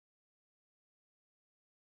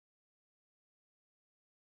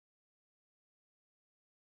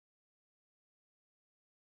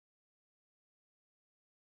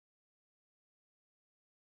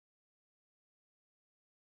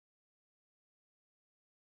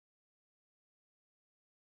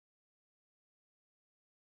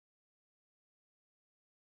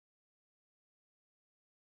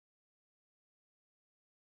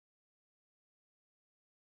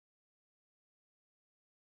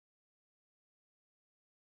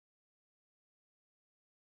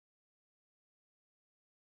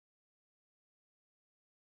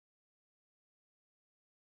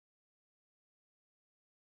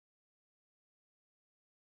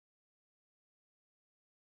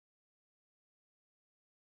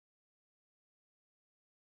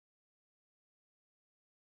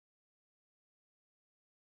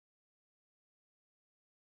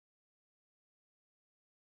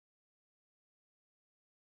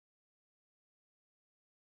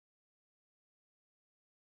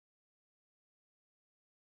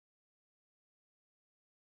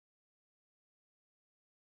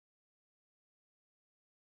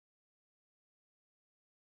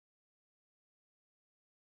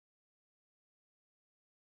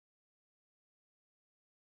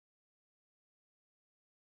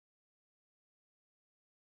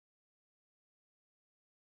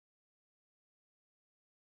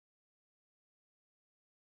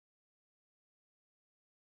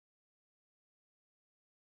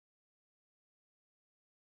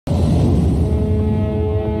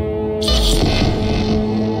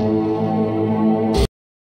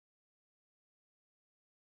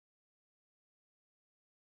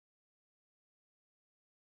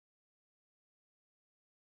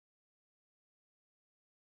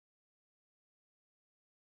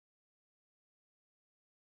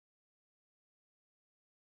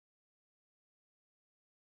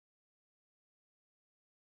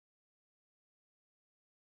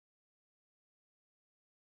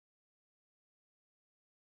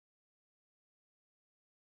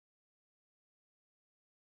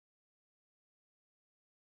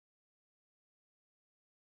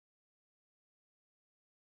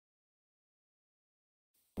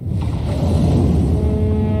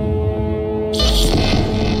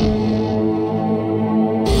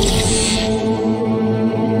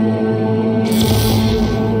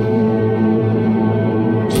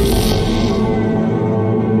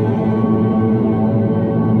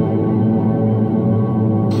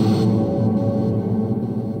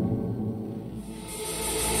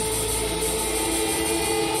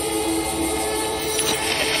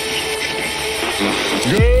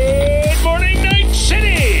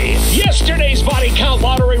Next body count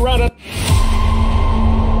lottery run.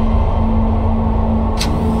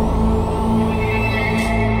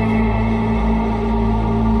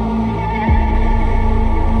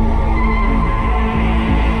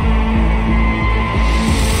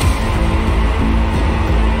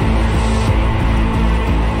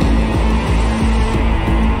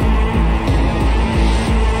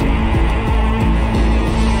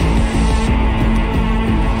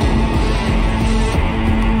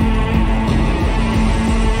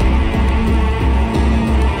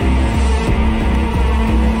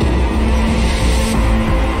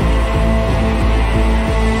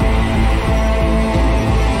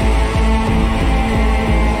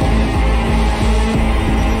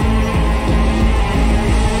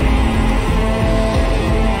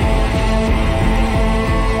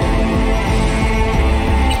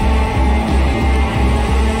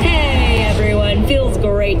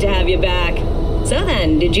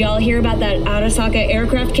 Did y'all hear about that Arasaka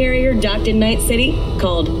aircraft carrier docked in Night City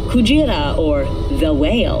called Kujira, or the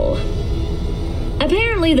Whale?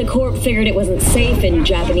 Apparently the Corp figured it wasn't safe in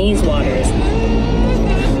Japanese waters.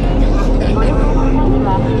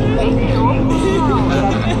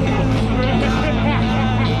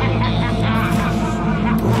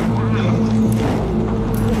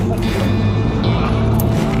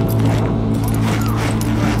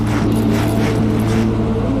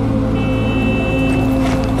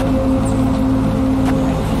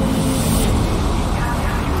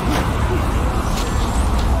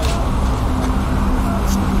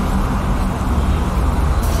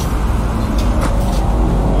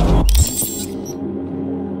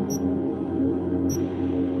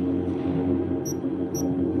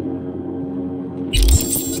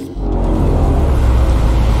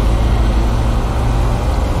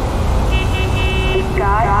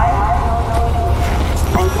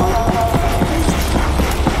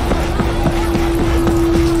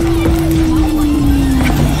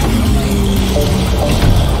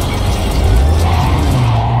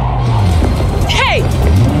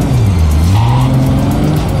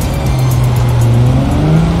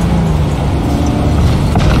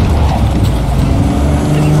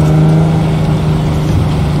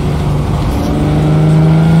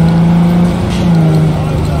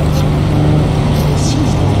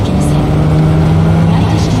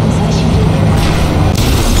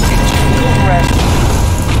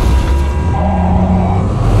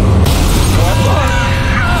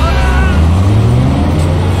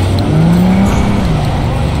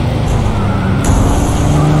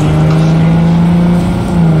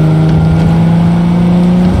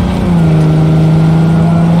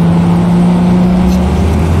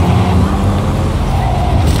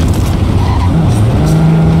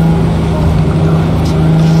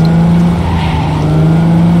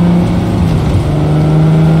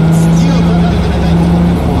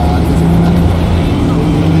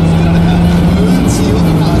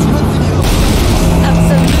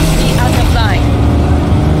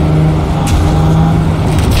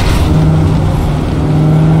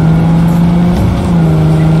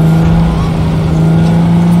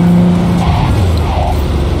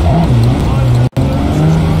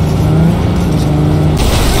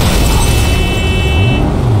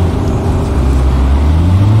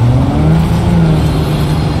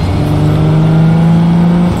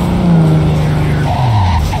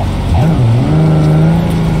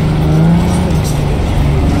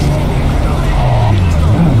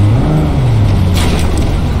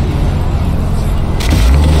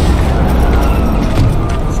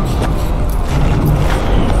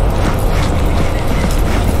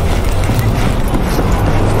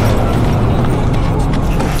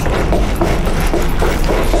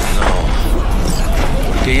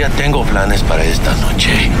 Tengo planes para esta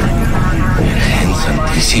noche. Virgen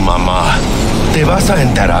Santísima, ma. Te vas a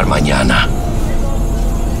enterar mañana.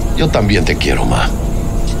 Yo también te quiero, ma.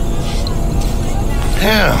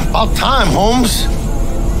 Yeah, about time, Holmes.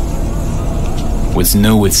 What's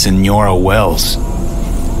new with Senora Wells?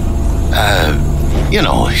 You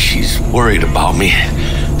know, she's worried about me.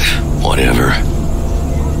 Whatever.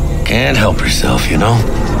 Can't help herself, you know?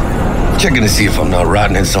 Checking to see if I'm not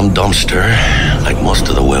rotting in some dumpster, like most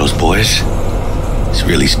of the Wells boys. It's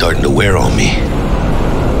really starting to wear on me.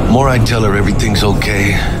 The more I tell her everything's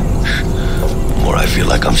okay, the more I feel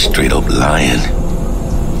like I'm straight up lying.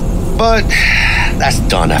 But that's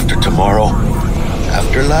done after tomorrow.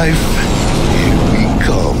 Afterlife, here we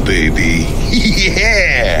come, baby.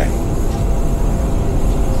 Yeah!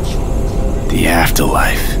 The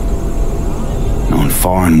afterlife. Known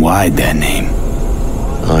far and wide, that name.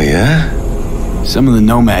 Oh, yeah? Some of the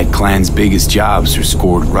Nomad clan's biggest jobs are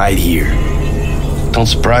scored right here. Don't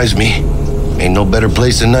surprise me. Ain't no better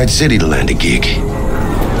place than Night City to land a gig.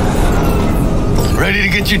 Ready to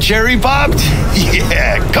get your cherry popped?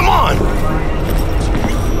 Yeah, come on!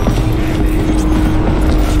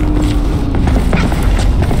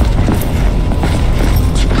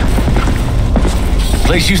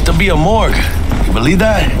 Place used to be a morgue. You believe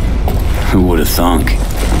that? Who would have thunk?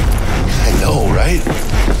 I know, right?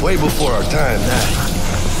 Way before our time, that.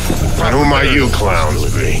 And who might you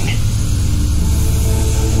clowns be?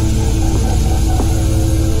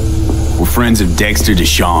 We're friends of Dexter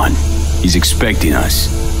Deshawn. He's expecting us.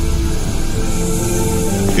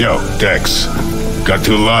 Yo, Dex. Got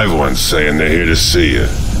 2 live ones saying they're here to see you.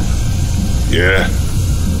 Yeah?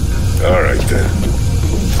 Alright then.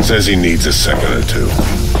 Says he needs a second or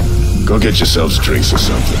 2. Go get yourselves drinks or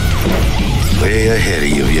something. Way ahead of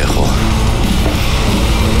you, viejo.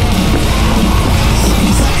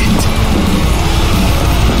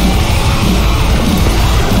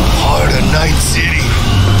 Heart of Night City.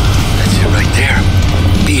 That's it right there.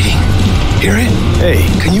 Beating. Hear it? Hey.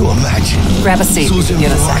 Can you imagine? Grab a seat. Susan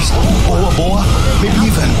Get a Forrest, sec. Boa Boa, maybe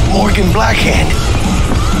even Morgan Blackhand.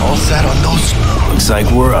 All sat on those. Looks like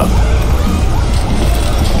we're up.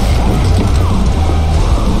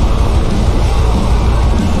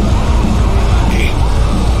 Hey,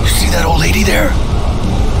 you see that old lady there?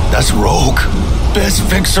 That's Rogue. Best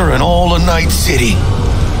fixer in all of Night City.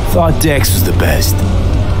 Thought Dex was the best.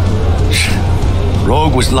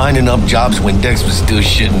 Rogue was lining up jobs when Dex was still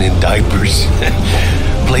shitting in diapers.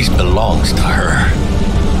 Place belongs to her.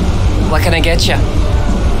 What can I get you?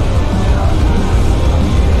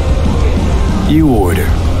 You order.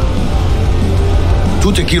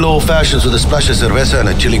 2 tequila old fashions with a splash of cerveza and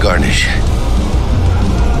a chili garnish.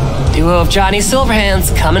 Duo of Johnny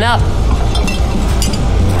Silverhands coming up.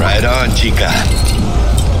 Right on, chica.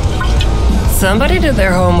 Somebody did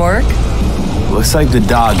their homework. Looks like the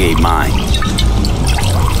dog ate mine.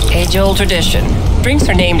 Age-old tradition. Drinks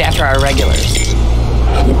are named after our regulars.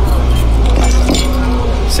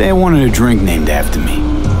 Say I wanted a drink named after me.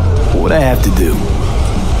 What would I have to do?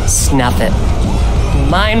 Snuff it.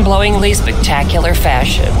 Mind-blowingly spectacular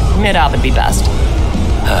fashion. Mid-op would be best.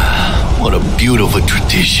 What a beautiful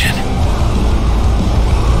tradition.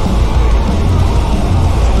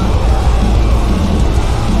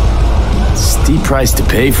 Steep price to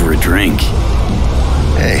pay for a drink.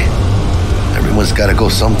 Hey, everyone's gotta go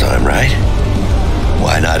sometime, right?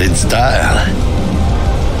 Why not in style?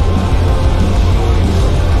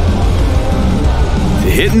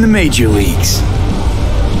 They're hitting the major leagues.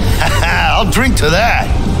 I'll drink to that.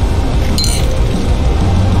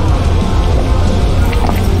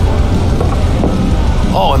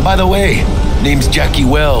 Oh, and by the way, name's Jackie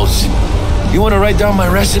Wells. You want to write down my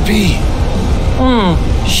recipe?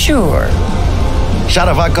 Sure. Shot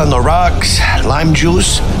of vodka on the rocks, lime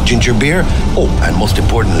juice, ginger beer. Oh, and most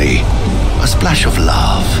importantly, a splash of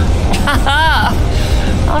love. Haha!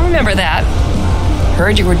 I'll remember that.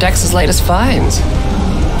 Heard you were Dex's latest finds.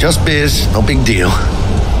 Just biz, no big deal.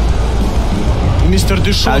 Mr. How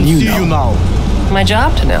Deshawn, do you see know? you now. My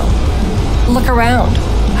job to know. Look around.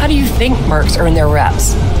 How do you think mercs earn their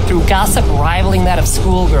reps? Through gossip rivaling that of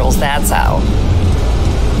schoolgirls, that's how.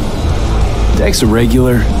 Dex a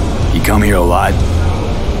regular? You come here a lot?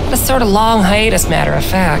 A sort of long hiatus, matter of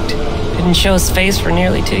fact. Didn't show his face for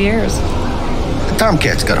nearly 2 years. The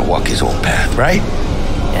Tomcat's gotta walk his own path, right?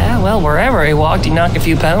 Yeah, well, wherever he walked, he knocked a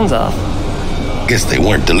few pounds off. Guess they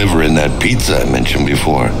weren't delivering that pizza I mentioned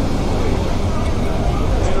before.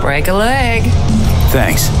 Break a leg.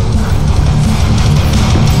 Thanks.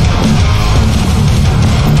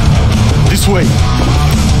 This way.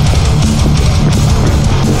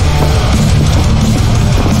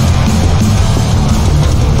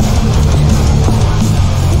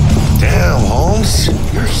 Damn, Holmes,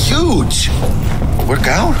 you're huge. Work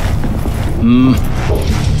out?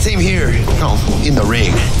 Same here. No, in the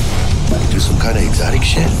ring. Do some kind of exotic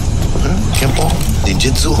shit? Huh? Kempo?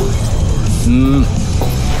 Ninjutsu?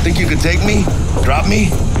 Think you could take me? Drop me?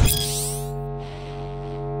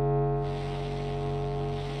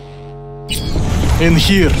 In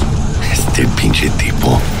here. Este pinche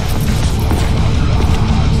tipo.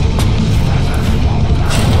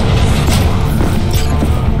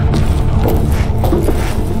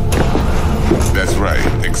 That's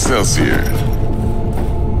right, Excelsior.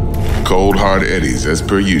 Cold hard eddies as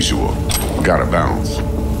per usual. Gotta bounce.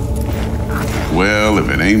 Well, if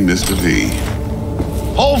it ain't Mr. V.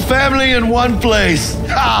 Whole family in one place.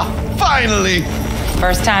 Ah, finally.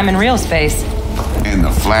 First time in real space. And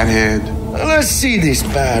the flathead. Let's see this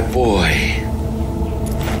bad boy.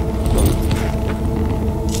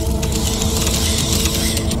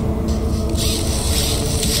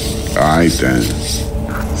 All right, then.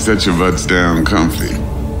 Set your butts down comfy.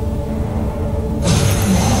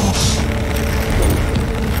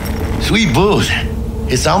 Sweet booze.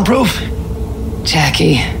 It's soundproof?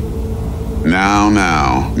 Jackie.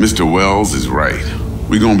 Now, Mr. Wells is right.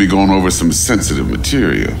 We're gonna be going over some sensitive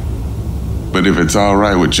material. But if it's all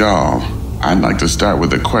right with y'all, I'd like to start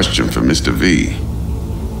with a question for Mr. V.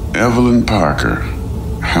 Evelyn Parker,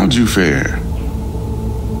 how'd you fare?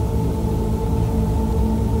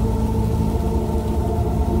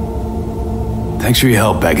 Thanks for your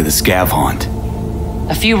help back at the scav haunt.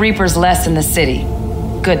 A few Reapers less in the city.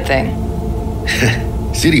 Good thing.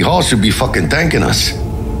 City Hall should be fucking thanking us.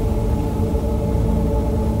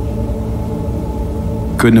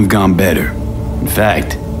 Couldn't have gone better. In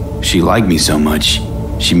fact, she liked me so much,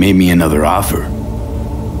 she made me another offer.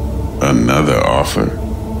 Another offer?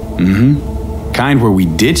 Mm-hmm. Kind where we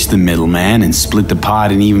ditch the middleman and split the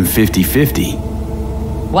pot in even 50-50.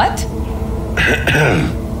 What?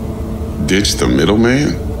 Ditch the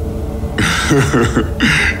middleman?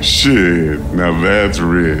 Shit, now that's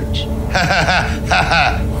rich.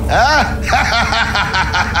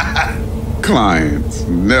 Clients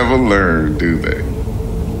never learn, do they?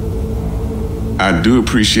 I do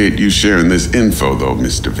appreciate you sharing this info, though,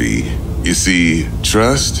 Mr. V. You see,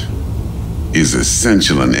 trust is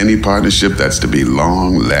essential in any partnership that's to be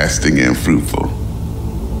long-lasting and fruitful.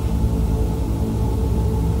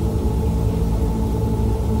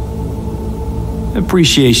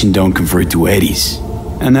 Appreciation don't convert to eddies,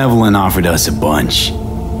 and Evelyn offered us a bunch.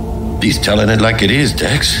 He's telling it like it is,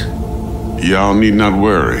 Dex. Y'all need not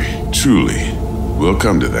worry. Truly, we'll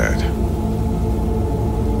come to that.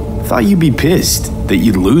 Thought you'd be pissed that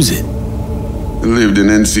you'd lose it. Lived in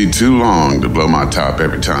NC too long to blow my top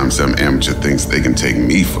every time some amateur thinks they can take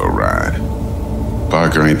me for a ride.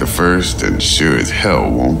 Parker ain't the first, and sure as hell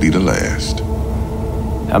won't be the last.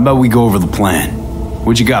 How about we go over the plan?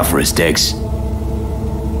 What you got for us, Dex?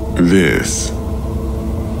 This.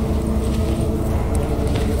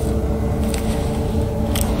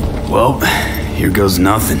 Well, here goes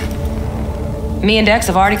nothing. Me and Dex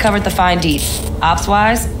have already covered the fine details.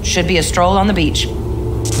 Ops-wise, should be a stroll on the beach.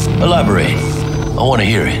 Elaborate. I want to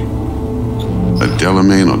hear it. A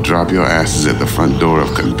Delamain will drop your asses at the front door of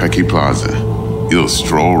Konpeki Plaza. You'll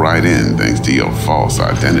stroll right in thanks to your false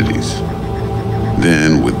identities.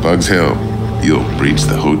 Then, with Bug's help, you'll breach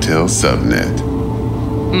the hotel subnet.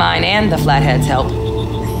 Mine and the Flathead's help.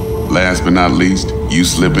 Last but not least, you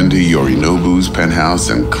slip into Yorinobu's penthouse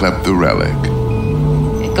and clep the relic.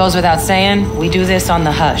 It goes without saying, we do this on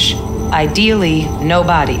the hush. Ideally, no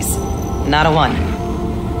bodies. Not a one.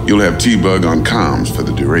 You'll have T-Bug on comms for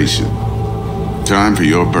the duration. Time for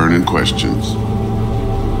your burning questions.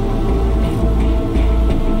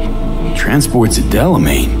 Transport's a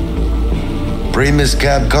Delamain. Primus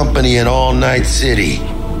Cab Company in All Night City.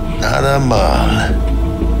 Nada mal.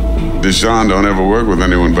 Deshaun don't ever work with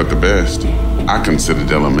anyone but the best. I consider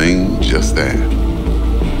Delamain just that.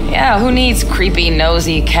 Yeah, who needs creepy,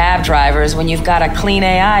 nosy cab drivers when you've got a clean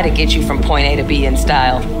AI to get you from point A to B in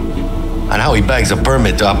style? And how he bags a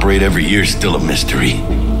permit to operate every year is still a mystery.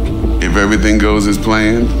 If everything goes as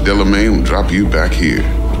planned, Delamain will drop you back here.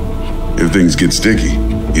 If things get sticky,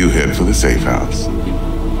 he'll head for the safe house.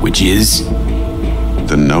 Which is?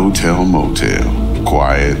 The no-tell motel.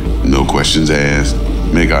 Quiet, no questions asked.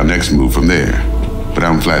 Make our next move from there. But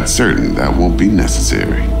I'm flat certain that won't be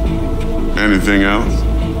necessary. Anything else?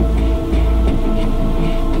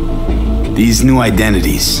 These new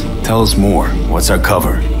identities. Tell us more. What's our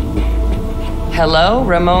cover? Hello,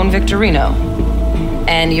 Ramon Victorino.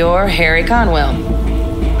 And you're Harry Conwell.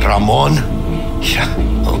 Ramon? Yeah,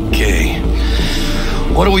 okay.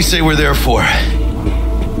 What do we say we're there for?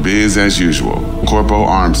 Biz as usual. Corpo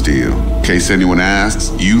arms deal. In case anyone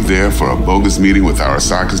asks, you there for a bogus meeting with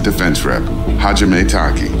Arasaka's defense rep, Hajime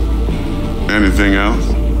Taki. Anything else?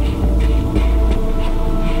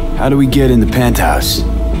 How do we get in the penthouse?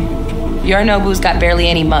 Yorinobu's got barely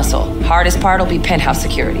any muscle. Hardest part will be penthouse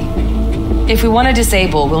security. If we want to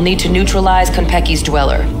disable, we'll need to neutralize Konpeki's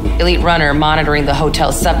dweller, elite runner monitoring the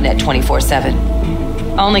hotel subnet 24/7.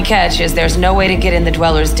 Only catch is there's no way to get in the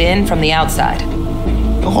dweller's den from the outside.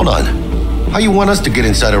 Hold on. How you want us to get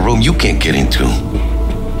inside a room you can't get into?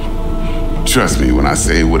 Trust me when I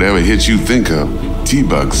say whatever hit you think of,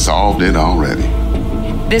 T-Bug solved it already.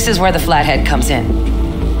 This is where the Flathead comes in.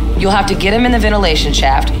 You'll have to get him in the ventilation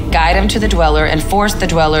shaft, guide him to the dweller, and force the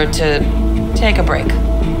dweller to take a break.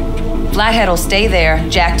 Flathead will stay there,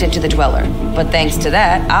 jacked into the dweller. But thanks to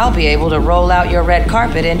that, I'll be able to roll out your red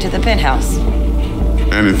carpet into the penthouse.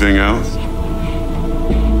 Anything else?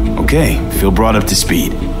 Okay, feel brought up to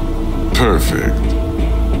speed. Perfect.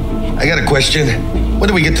 I got a question. When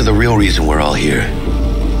do we get to the real reason we're all here?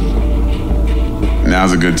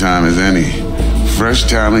 Now's a good time as any. Fresh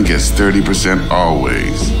talent gets 30%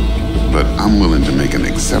 always. But I'm willing to make an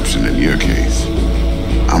exception in your case.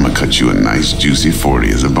 I'm gonna cut you a nice juicy 40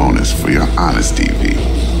 as a bonus for your honesty, V.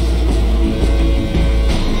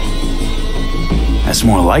 That's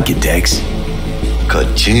more like it, Dex.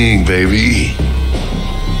 Ka-ching, baby.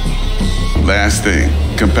 Last thing,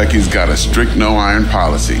 Konpeki's got a strict no-iron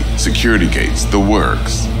policy, security gates, the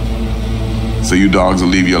works. So you dogs will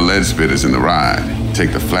leave your lead spitters in the ride,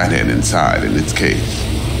 take the flathead inside in its case.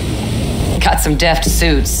 Got some deft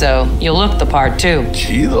suits, so you'll look the part too.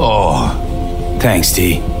 Chido. Thanks,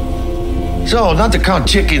 T. So, not to count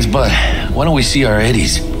chickens, but why don't we see our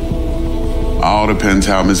Eddies? All depends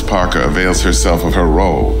how Miss Parker avails herself of her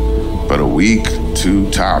role. But a week, 2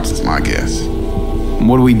 tops is my guess.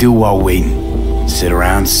 What do we do while waiting? Sit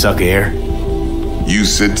around, suck air? You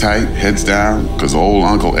sit tight, heads down, cause old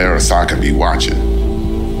Uncle Arasaka be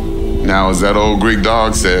watching. Now, as that old Greek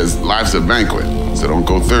dog says, life's a banquet, so don't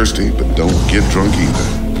go thirsty, but don't get drunk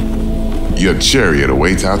either. Your chariot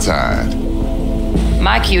awaits outside.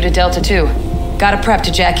 My cue to Delta 2. Gotta prep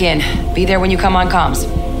to jack in. Be there when you come on comms.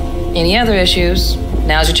 Any other issues?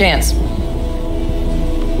 Now's your chance.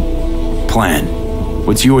 Plan.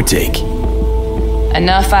 What's your take?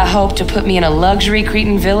 Enough, I hope, to put me in a luxury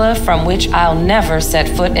Cretan villa from which I'll never set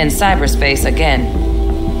foot in cyberspace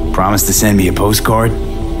again. Promise to send me a postcard?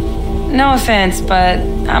 No offense, but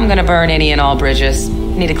I'm gonna burn any and all bridges.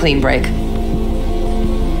 Need a clean break.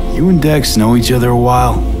 You and Dex know each other a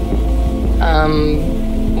while?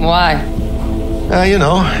 Why? You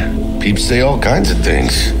know, peeps say all kinds of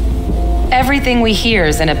things. Everything we hear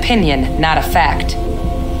is an opinion, not a fact.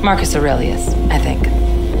 Marcus Aurelius, I think.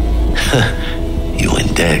 You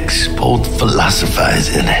and Dex both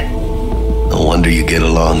philosophizing. No wonder you get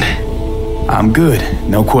along. I'm good,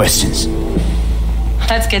 no questions.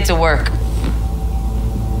 Let's get to work.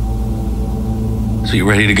 So you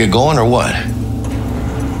ready to get going or what?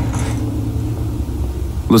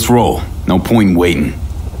 Let's roll. No point in waiting.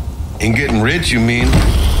 In getting rich, you mean?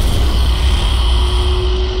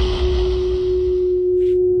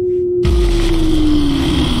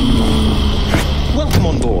 Welcome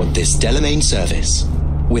on board this Delamain service.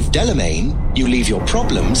 With Delamain, you leave your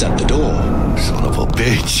problems at the door. Son of a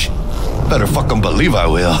bitch. Better fucking believe I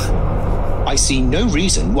will. I see no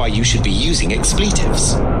reason why you should be using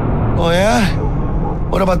expletives. Oh yeah?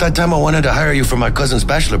 What about that time I wanted to hire you for my cousin's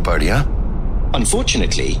bachelor party, huh?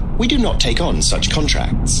 Unfortunately, we do not take on such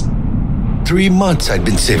contracts. 3 months I'd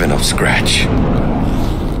been saving up scratch.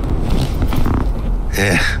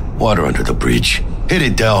 Water under the bridge. Hit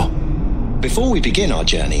it, Del. Before we begin our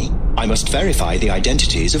journey, I must verify the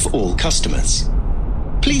identities of all customers.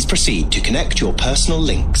 Please proceed to connect your personal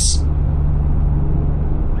links.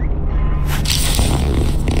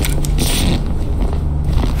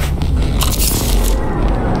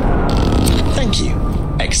 Thank you.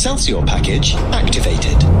 Excelsior package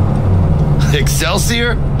activated.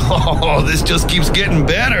 Excelsior? Oh, this just keeps getting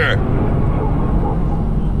better.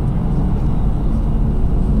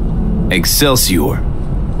 Excelsior.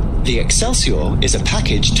 The Excelsior is a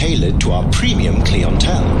package tailored to our premium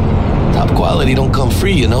clientele. Top quality don't come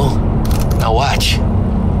free, you know. Now watch.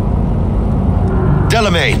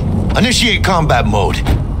 Delamain, initiate combat mode.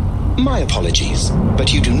 My apologies,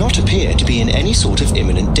 but you do not appear to be in any sort of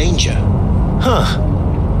imminent danger. Huh.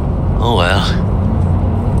 Oh well.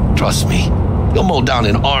 Trust me, you'll mow down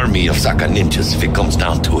an army of Saka ninjas if it comes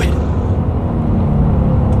down to it.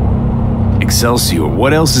 Excelsior,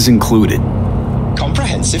 what else is included?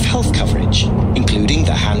 Comprehensive health coverage, including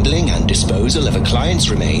the handling and disposal of a client's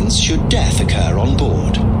remains should death occur on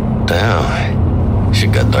board. Damn,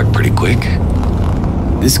 shit got dark pretty quick.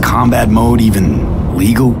 This combat mode even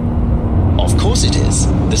legal? Of course it is.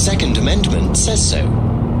 The Second Amendment says so.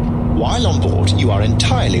 While on board, you are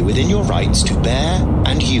entirely within your rights to bear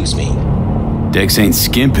and use me. Dex ain't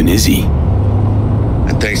skimping, is he?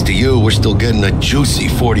 And thanks to you, we're still getting a juicy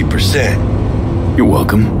 40%. You're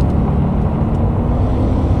welcome.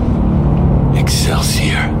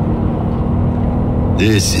 Excelsior.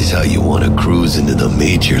 This is how you want to cruise into the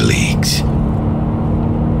major leagues.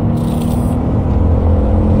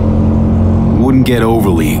 Wouldn't get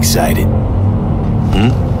overly excited.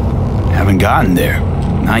 Haven't gotten there.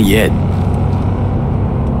 Not yet.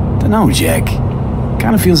 Dunno, Jack.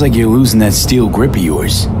 Kinda feels like you're losing that steel grip of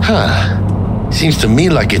yours. Huh. Seems to me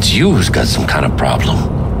like it's you who's got some kind of problem.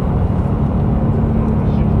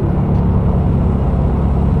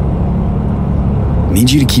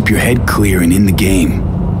 Need you to keep your head clear and in the game.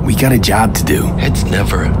 We got a job to do. Head's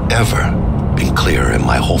never, ever been clearer in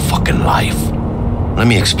my whole fucking life. Let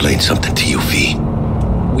me explain something to you, V.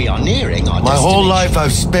 We are nearing our My whole destination. life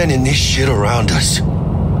I've spent in this shit around us.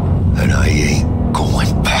 And I ain't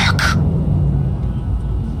going back.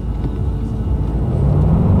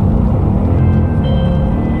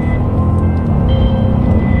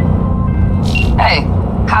 Hey,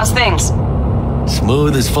 how's things?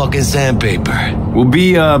 Smooth as fucking sandpaper. We'll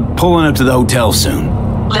be, pulling up to the hotel soon.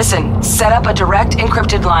 Listen, set up a direct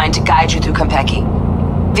encrypted line to guide you through Konpeki.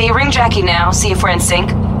 V, ring Jackie now, see if we're in sync.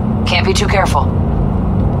 Can't be too careful.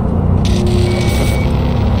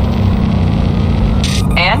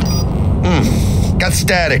 And? Got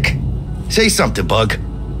static. Say something, Bug.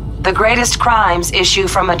 The greatest crimes issue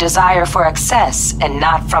from a desire for excess and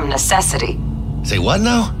not from necessity. Say what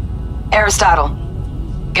now? Aristotle.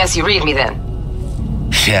 Guess you read me then.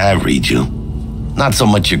 Yeah, I read you. Not so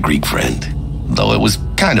much your Greek friend, though it was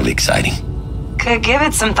kind of exciting. Could give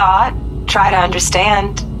it some thought. Try to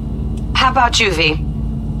understand. How about you, V?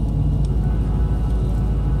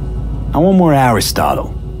 I want more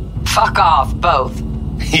Aristotle. Fuck off, both.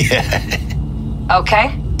 Yeah.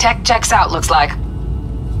 Okay, tech checks out, looks like.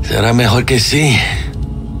 Será mejor que sí.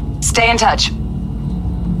 Stay in touch.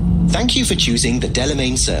 Thank you for choosing the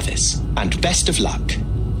Delamain service, and best of luck.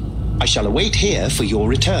 I shall await here for your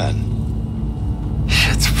return.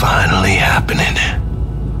 Shit's finally happening.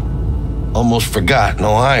 Almost forgot,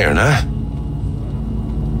 no iron, huh?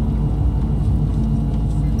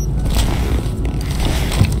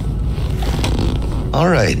 All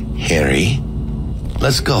right, Harry.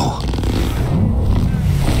 Let's go.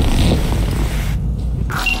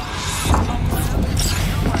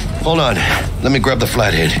 Hold on. Let me grab the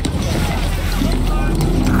flathead.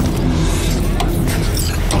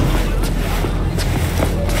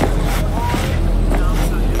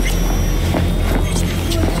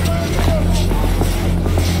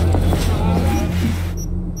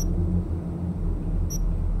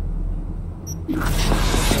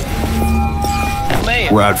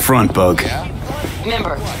 We're out front, Bug.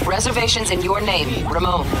 Remember, reservations in your name,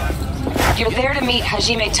 Ramon. You're there to meet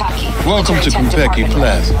Hajime Taki. Welcome to Konpeki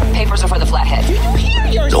Plaza. Papers are for the flathead.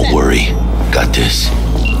 Don't worry. Got this.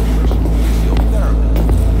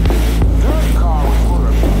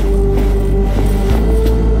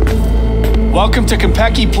 Welcome to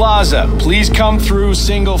Konpeki Plaza. Please come through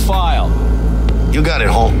single file. You got it,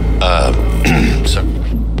 home. Sir.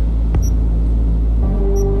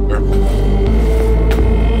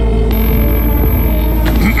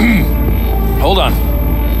 Hold on.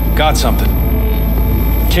 Got something.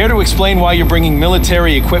 Care to explain why you're bringing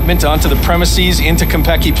military equipment onto the premises into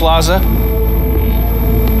Konpeki Plaza?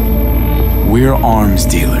 We're arms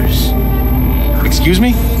dealers. Excuse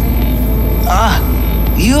me?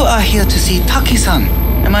 You are here to see Taki-san,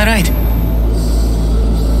 am I right?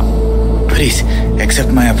 Please,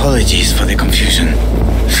 accept my apologies for the confusion.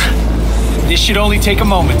 This should only take a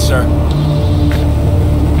moment, sir.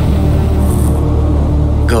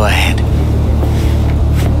 Go ahead.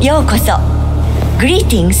 Yokoso.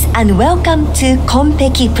 Greetings and welcome to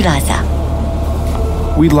Konpeki Plaza.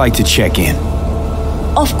 We'd like to check in.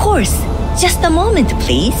 Of course. Just a moment,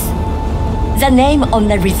 please. The name on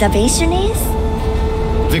the reservation is?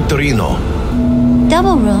 Victorino.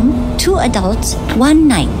 Double room, 2 adults, 1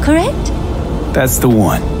 night, correct? That's the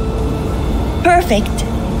one. Perfect.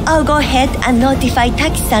 I'll go ahead and notify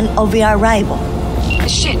Taki-san of your arrival.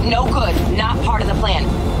 Shit, no good. Not part of the plan.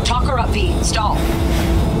 Talk her up, V. Stall.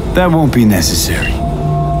 That won't be necessary.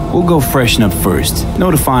 We'll go freshen up first.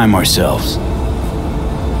 Notify him ourselves.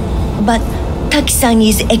 But Taki-san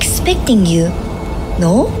is expecting you,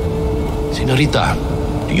 no? Senorita,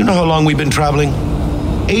 do you know how long we've been traveling?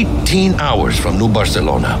 18 hours from New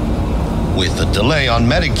Barcelona. With a delay on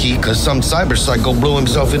Medikey because some cyber psycho blew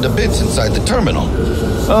himself into bits inside the terminal.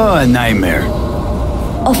 Oh, a nightmare.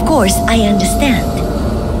 Of course, I understand.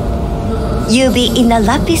 You'll be in the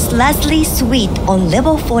Lapis Lazuli suite on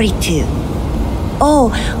level 42.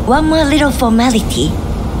 Oh, one more little formality.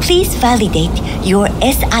 Please validate your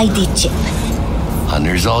SID chip.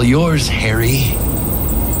 Honor's all yours, Harry.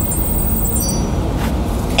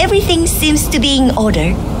 Everything seems to be in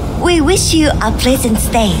order. We wish you a pleasant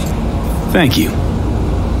stay. Thank you.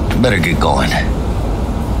 Better get going.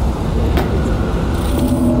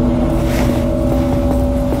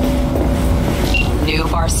 New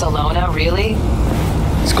Barcelona, really?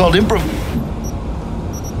 It's called improvising.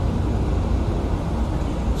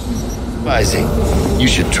 You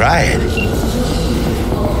should try it.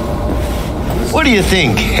 What do you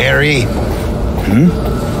think, Harry?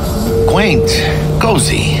 Quaint,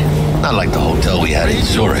 cozy. Not like the hotel we had in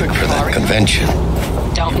Zurich for that convention.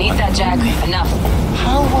 Don't need that, Jack. Enough.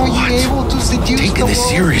 How are you able to seduce Taking this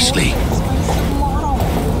seriously.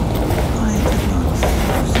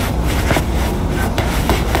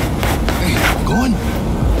 Hey, going?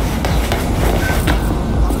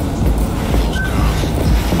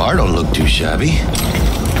 Bar don't look too shabby.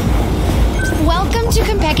 Welcome to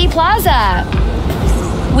Konpeki Plaza.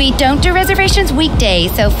 We don't do reservations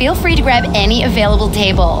weekdays, so feel free to grab any available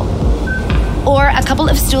table. Or a couple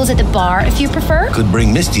of stools at the bar if you prefer. Could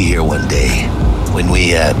bring Misty here one day when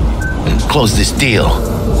we close this deal.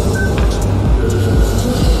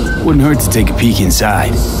 Wouldn't hurt to take a peek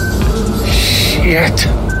inside. Shit.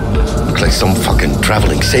 Look like some fucking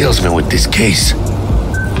traveling salesman with this case.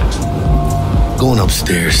 Going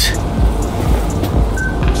upstairs.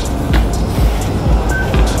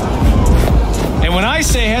 And when I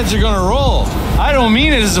say heads are gonna roll, I don't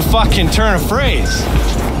mean it as a fucking turn of phrase.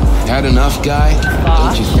 Had enough, guy?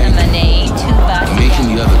 Don't you think?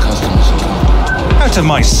 Making the other customers uncomfortable. Out of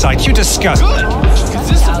my sight, you disgust. Good, because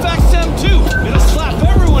this affects them too. It'll slap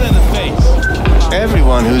everyone in the face.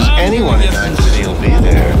 Everyone who's anyone in Night City will be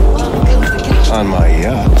there. On my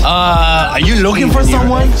yacht. Are you looking for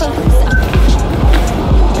someone?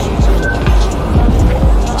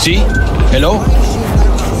 See? Hello?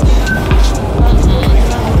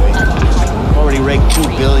 Already raked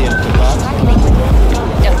 $2 billion at the bottom.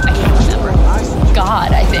 I can't remember.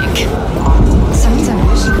 God, I think. Sounds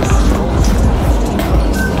ambitious.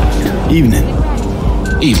 Evening.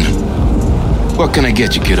 Evening. What can I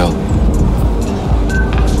get you, kiddo?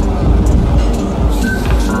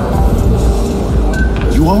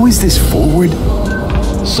 You always this forward?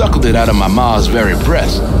 Suckled it out of my ma's very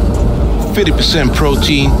breast. 50%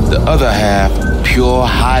 protein, the other half pure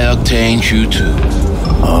high-octane choo-choo.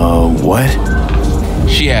 What?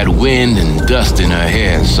 She had wind and dust in her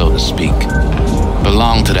hair, so to speak.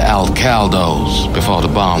 Belonged to the Alcaldos before the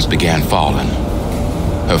bombs began falling.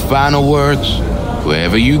 Her final words,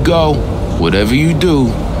 wherever you go, whatever you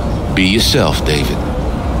do, be yourself, David.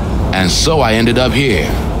 And so I ended up here,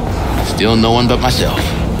 still no one but myself.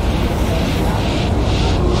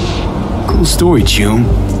 Cool story, Chum.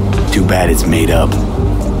 Too bad it's made up.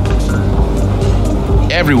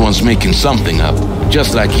 Everyone's making something up,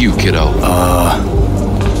 just like you, kiddo.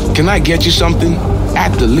 Can I get you something?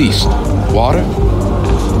 At the least. Water?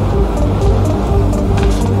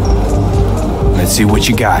 Let's see what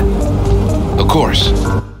you got. Of course.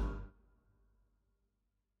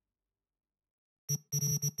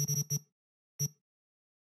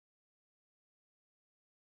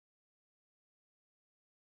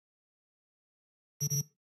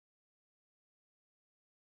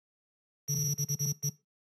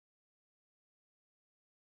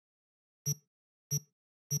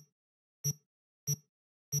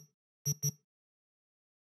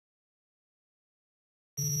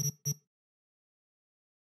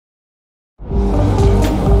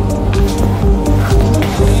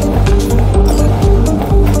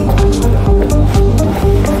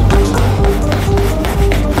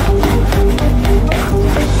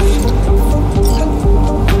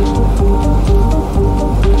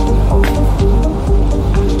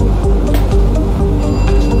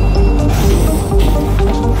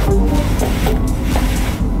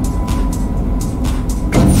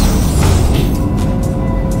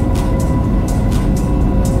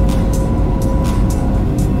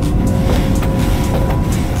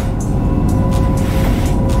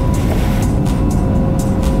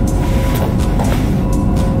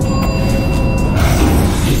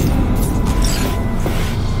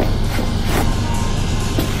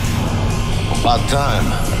 About time.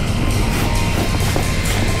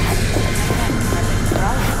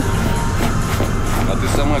 А ты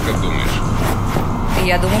сама как думаешь?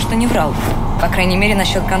 Я думаю, что не врал. По крайней мере,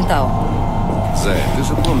 насчет Кантау. Зая, ты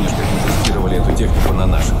же помнишь, как мы тестировали эту технику на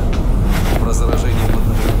наших? Про заражение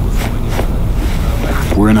водного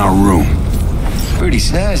We're in our room. Pretty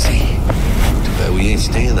snazzy. Too bad we ain't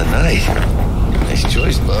staying the night. Nice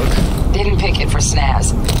choice, Bug. Didn't pick it for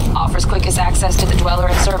snaz. Offers quickest access to the Dweller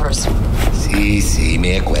and servers. Sí,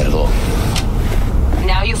 me acuerdo.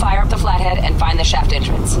 Now you fire up the flathead and find the shaft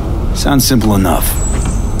entrance. Sounds simple enough.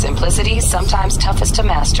 Simplicity is sometimes toughest to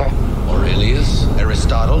master. Aurelius?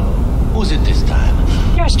 Aristotle? Who's it this time?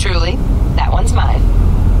 Yours truly. That one's mine.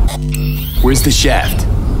 Where's the shaft?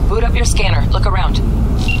 Boot up your scanner. Look around.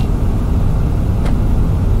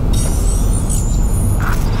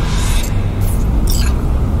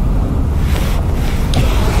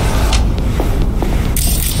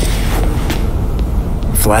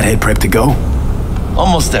 Flathead prep to go?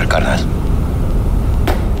 Almost there, carnal.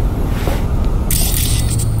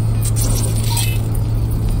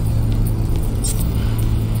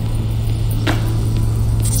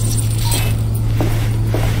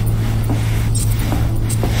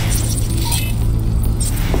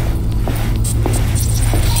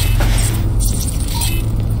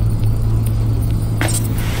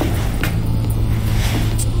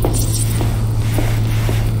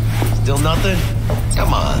 nothing?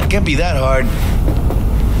 Come on, can't be that hard.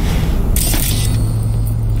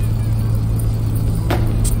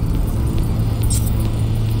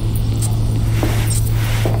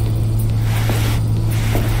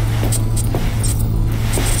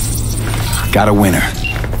 Got a winner.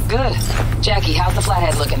 Good. Jackie, how's the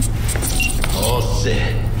flathead looking? All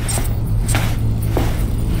set.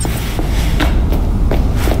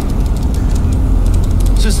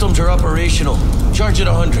 Systems are operational. Charge at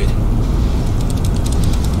 100.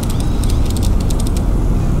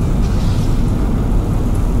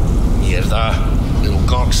 Mierda, little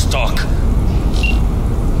cockstock.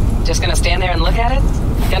 Just gonna stand there and look at it?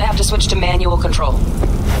 Gonna have to switch to manual control.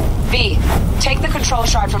 V, take the control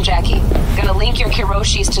shard from Jackie. Gonna link your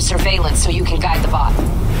Kiroshis to surveillance so you can guide the bot.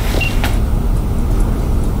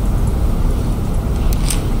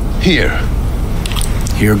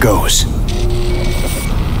 Here goes.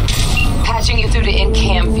 Patching you through to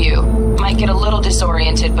in-cam view. Might get a little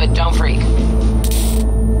disoriented, but don't freak.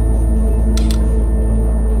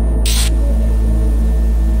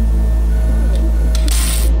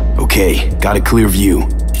 Okay, got a clear view.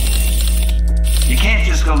 You can't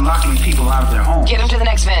just go locking people out of their homes. Get them to the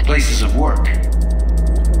next vent. Places of work.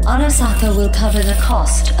 Arasaka will cover the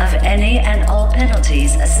cost of any and all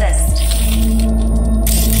penalties assessed.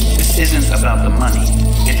 This isn't about the money.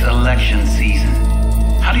 It's election season.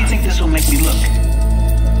 How do you think this will make me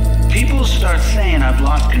look? People start saying I've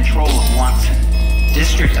lost control of Watson,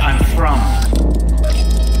 district I'm from.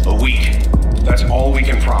 A week. That's all we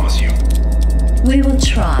can promise you. We will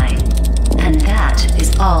try, and that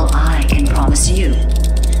is all I can promise you.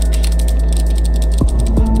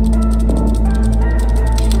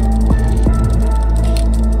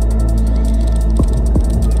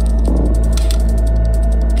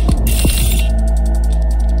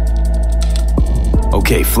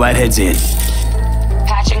 Okay, Flathead's in.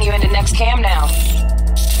 Patching you into next cam now.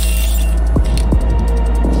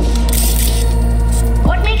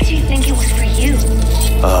 What makes you think it was for you?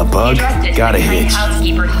 Bug? Got a hitch.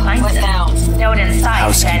 Housekeeper finds What it. now? Note inside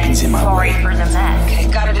Housekeeping's said, in my sorry way. for the mess.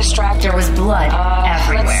 Okay, got a distractor. There was blood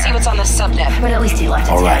everywhere. Let's see what's on the subnet. But at least he left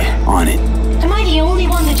a All right, tip. on it. Am I the only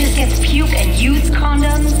one that just gets puke and used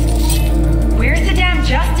condoms? Where's the damn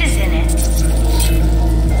justice in it?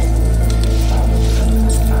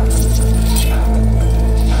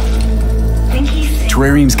 Think he's sick?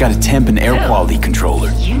 Terrarium's got a temp and air quality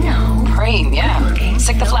controller. You know. Preem, yeah.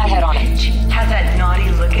 Stick the flathead on it. Has that naughty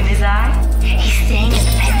look in his eye? He's staying in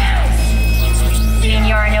the penthouse.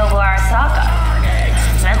 Senor Noble Arasaka.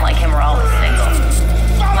 Men like him are always single.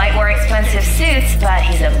 Might wear expensive suits, but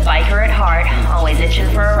he's a biker at heart, always itching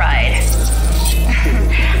for a ride.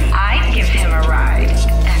 I'd give him a ride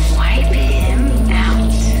and wipe him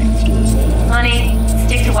out. Honey,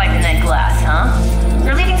 stick to wiping that glass, huh?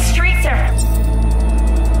 They're leaving street servants.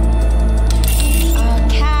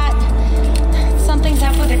 Cat. Something's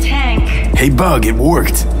up with the tank. Hey, Bug, it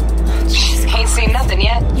worked. Ain't seen nothing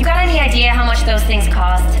yet. You got any idea how much those things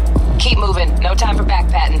cost? Keep moving. No time for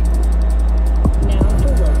backpatting. Now for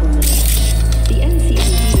local news. The NCPD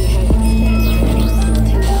has expanded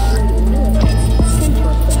to military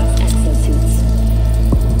Centaur-class exosuits.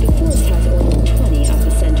 The Force has ordered 20 of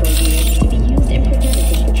the Centaur units to be used in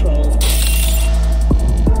preventative patrols.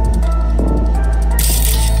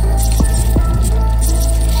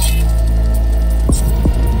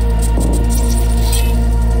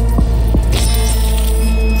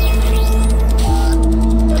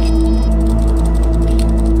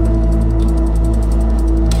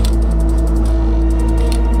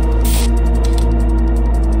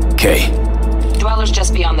 Okay. Dweller's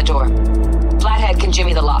just beyond the door. Flathead can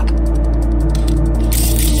jimmy the lock.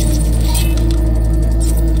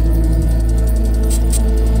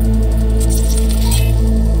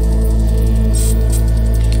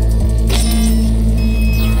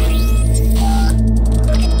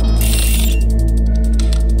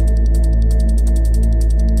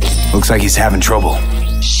 Looks like he's having trouble.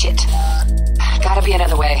 Shit. Gotta be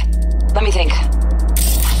another way. Let me think.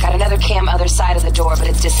 Got another cam other side of the door, but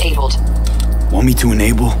it's disabled. Want me to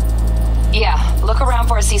enable? Yeah, look around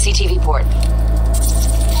for a CCTV port.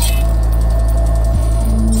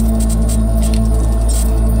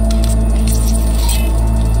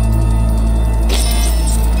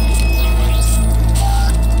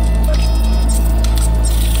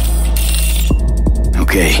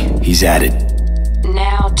 Okay, he's at it.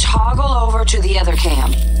 Now toggle over to the other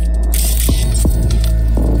cam.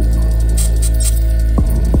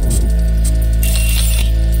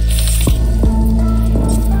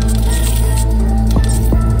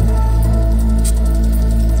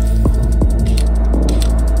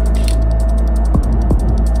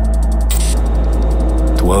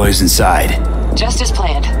 dwellers inside. Just as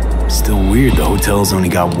planned. Still weird the hotel's only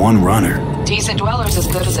got one runner. Decent dwellers as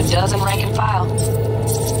good as a dozen rank and file.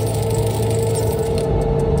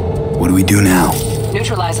 What do we do now?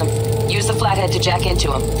 Neutralize him. Use the flathead to jack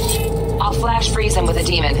into him. I'll flash freeze him with a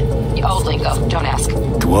demon. Old lingo, don't ask.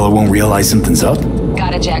 Dweller won't realize something's up?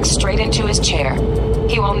 Gotta jack straight into his chair.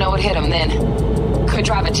 He won't know it hit him then. Could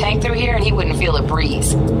drive a tank through here and he wouldn't feel a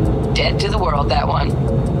breeze. Dead to the world, that one.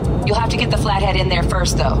 You'll have to get the flathead in there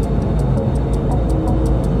first, though.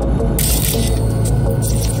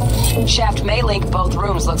 Shaft may link both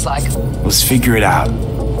rooms, looks like. Let's figure it out.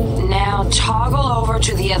 Now toggle over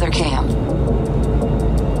to the other cam.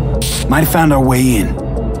 Might have found our way in.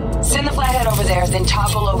 Send the flathead over there, then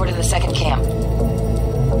toggle over to the second cam.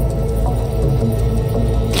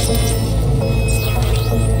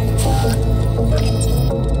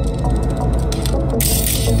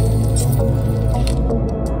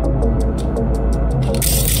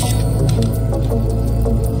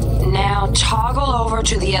 Now toggle over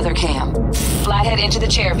to the other cam. Flathead into the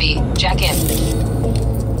chair, V. Jack in.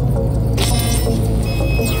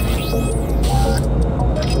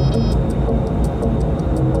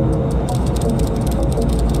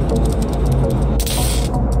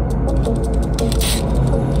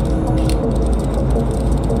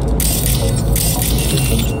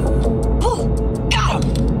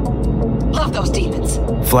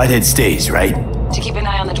 Flathead stays, right? To keep an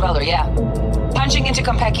eye on the dweller, yeah. Punching into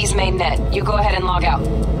Konpeki's main net. You go ahead and log out.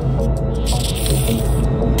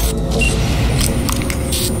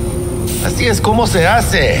 Así es como se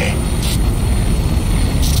hace.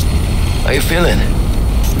 How you feeling?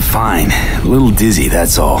 Fine. A little dizzy,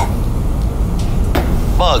 that's all.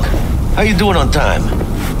 Bug, how you doing on time?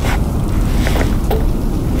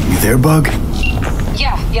 You there, Bug?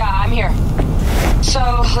 Yeah, I'm here.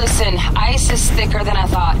 So, listen, ice is thicker than I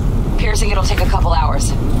thought. Piercing it'll take a couple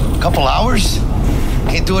hours. Couple hours?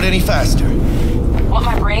 Can't do it any faster. Want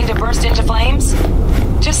my brain to burst into flames?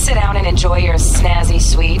 Just sit down and enjoy your snazzy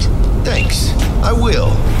sweet. Thanks, I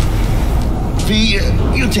will. V,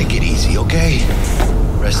 you take it easy, okay?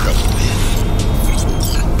 Rest up a bit.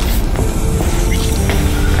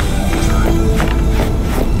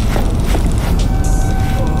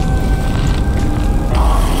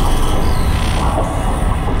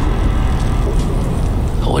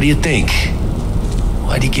 What do you think?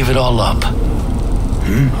 Why'd you give it all up?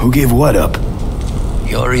 Who gave what up?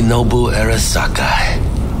 Yorinobu Arasaka.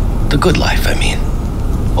 The good life, I mean.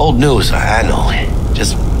 Old news, I know.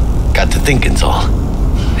 Just got to thinking's all.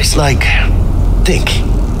 It's like, think.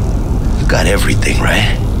 You got everything,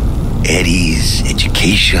 right? Eddie's,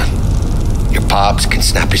 education. Your pops can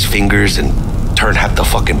snap his fingers and turn half the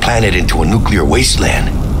fucking planet into a nuclear wasteland.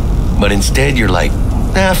 But instead, you're like,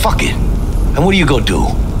 nah, fuck it. And what do you go do?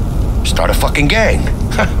 Start a fucking gang.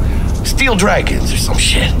 Steal dragons or some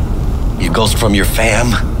shit. You ghost from your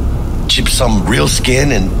fam, chip some real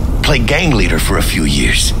skin, and play gang leader for a few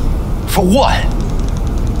years. For what?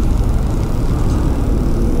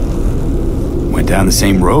 Went down the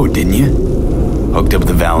same road, didn't you? Hooked up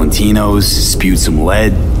the Valentinos, spewed some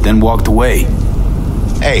lead, then walked away.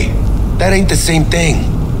 Hey, that ain't the same thing.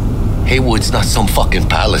 Haywood's not some fucking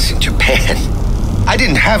palace in Japan. I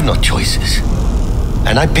didn't have no choices.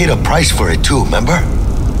 And I paid a price for it too, remember?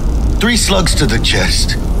 3 slugs to the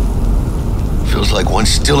chest. Feels like one's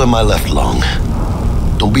still in my left lung.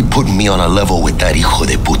 Don't be putting me on a level with that hijo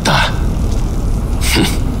de puta.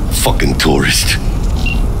 Fucking tourist.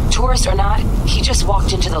 Tourist or not, he just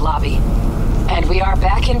walked into the lobby. And we are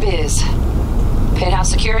back in biz. Penthouse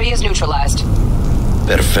security is neutralized.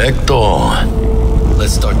 Perfecto.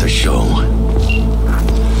 Let's start the show.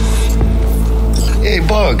 Hey,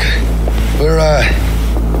 Bug.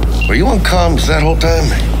 Were you on comms that whole time?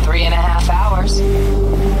 3.5 hours.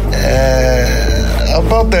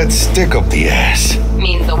 About that stick up the ass.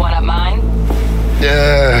 Mean the one up mine?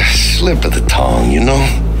 Slip of the tongue, you know?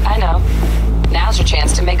 I know. Now's your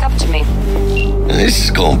chance to make up to me. This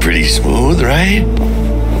is going pretty smooth, right?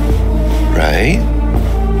 Right?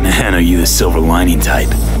 Man, are you the silver lining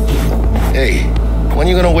type? Hey, when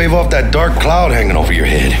you gonna wave off that dark cloud hanging over your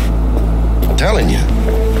head? I'm telling you,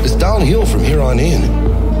 it's downhill from here on in.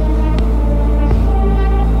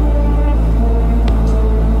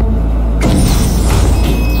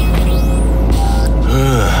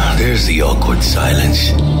 There's the awkward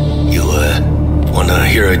silence. You, wanna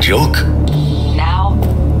hear a joke? Now?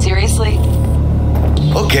 Seriously?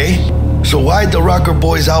 Okay, so why'd the rocker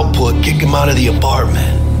boy's output kick him out of the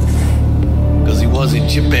apartment? Because he wasn't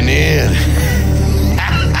chipping in.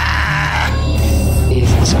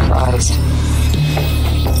 Jesus Christ.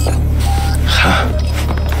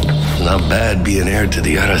 Not bad being heir to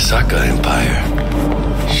the Arasaka Empire.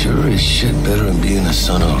 Sure as shit better than being a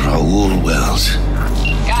son of Raoul Wells.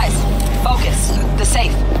 Guys, focus. The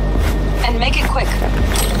safe. And make it quick.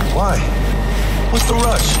 Why? What's the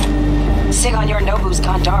rush? Sigon Yorinobu's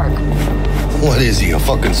gone dark. What is he, a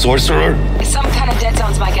fucking sorcerer? Some kind of dead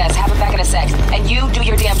zone's my guess. Have him back in a sec. And you do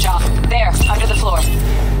your damn job. There, under the floor.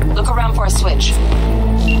 Look around for a switch.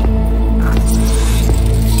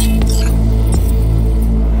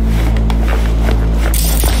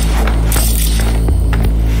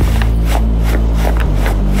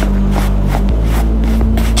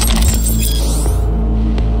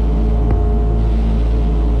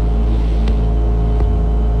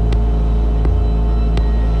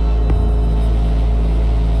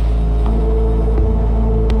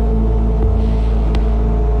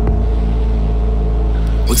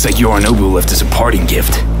 Looks like Yorinobu left us a parting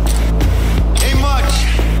gift. Ain't much,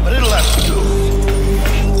 but it'll have to do.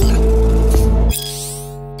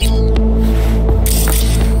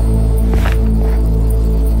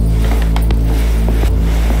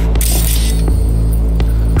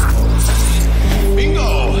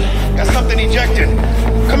 Bingo! Got something ejected.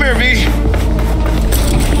 Come here, V.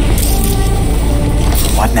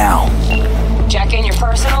 What now? Jack in your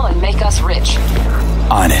personal and make us rich.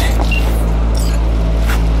 On it.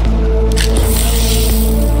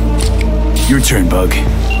 Your turn, Bug.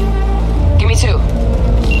 Give me 2.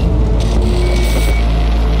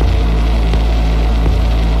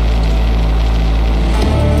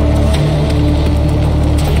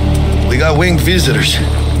 We got winged visitors.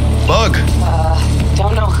 Bug.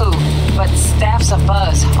 Don't know who, but staff's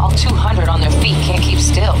abuzz. All 200 on their feet, can't keep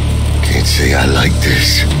still. Can't say I like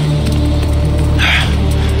this.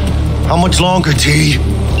 How much longer, T?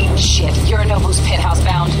 Shit, Yorinobu's penthouse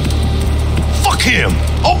bound. Fuck him!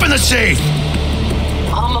 Open the safe!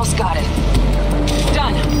 Almost got it.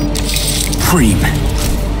 Done. Preem.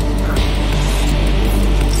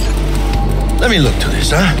 Let me look to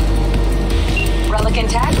this, huh? Relic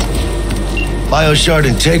intact? Bioshard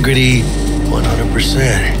integrity,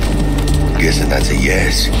 100%. Guessing that's a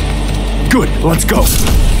yes. Good, let's go.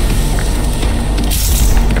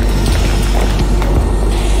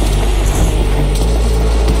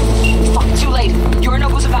 Fuck, too late.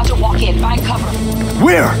 Yorinobu's about to walk in. Find cover.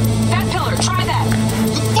 Where? That pillar, try that.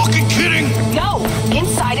 You fucking kidding? No!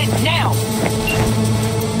 Inside it now!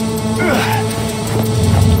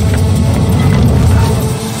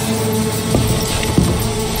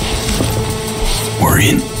 We're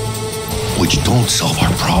in. Which don't solve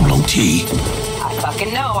our problem, T. I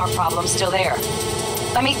fucking know our problem's still there.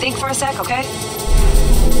 Let me think for a sec, okay?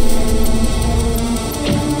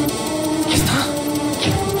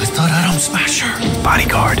 I thought Atom Smasher.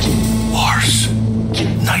 Bodyguard. Wars.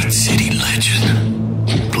 Night City legend.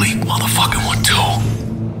 Bleak motherfucking one too.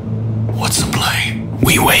 What's the play?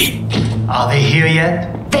 We wait. Are they here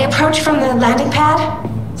yet? They approach from the landing pad?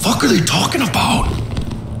 Fuck are they talking about?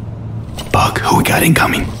 Bug, who we got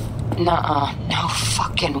incoming? Nuh-uh. No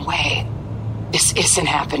fucking way. This isn't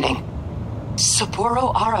happening.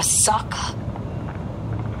 Saburo Arasaka?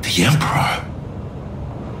 The Emperor.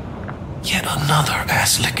 Yet another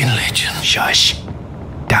ass-licking legend. Shush.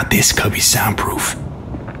 Doubt this could be soundproof.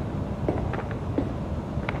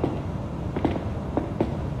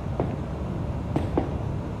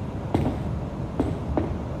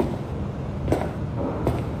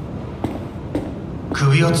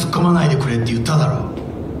首を突っ込まないでくれって言っただろ。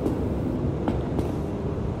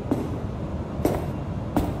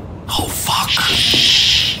Oh fuck.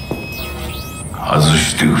 外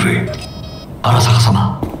してくれ。荒坂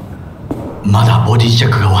様、まだボディチェ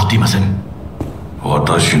ックが終わっていません。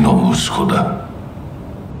私の息子だ。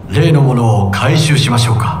例のものを回収しまし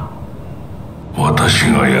ょうか。私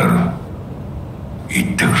がやる。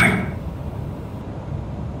言ってくれ。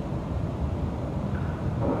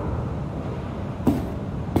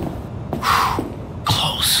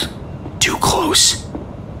Close. Too close.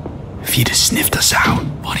 If he'd have sniffed us out.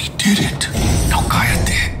 But he didn't. No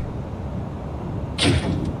cállate.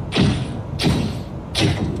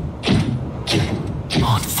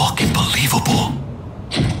 Unfucking believable.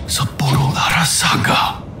 Saburo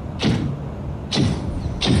Arasaka.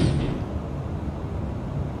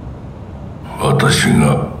 Watashi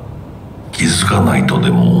が気づかないとで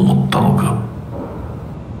も思ったのか。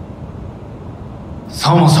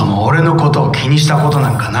そもそも俺のことを気にしたことな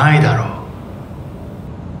んかないだろう。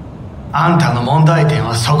あんたの問題点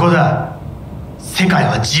はそこだ。世界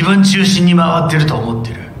は自分中心に回ってると思っ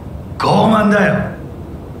てる。傲慢だよ。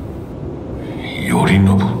頼信。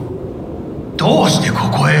どうしてこ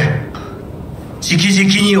こへ？直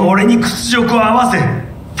々に俺に屈辱を合わせ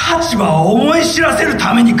立場を思い知らせる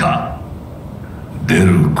ためにか。出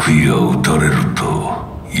る杭が打たれると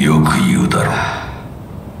よく言うだろう。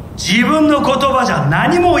自分の言葉じゃ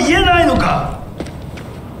何も言えないのか。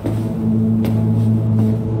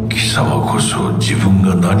貴様こそ自分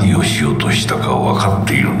が何をしようとしたか分かっ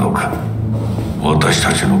ているのか。私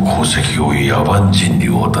たちの功績を野蛮人に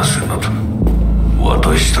渡すなど、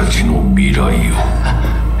私たちの未来を。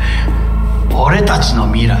俺たちの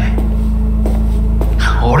未来。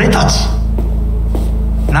俺たち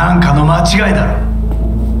なんかの間違いだろ。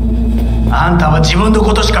あんたは自分の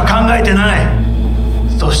ことしか考えてない。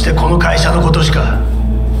そしてこの会社のことしか。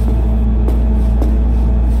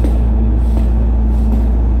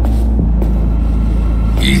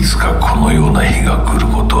いつかこのような日が来る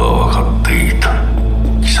ことは分かっていた。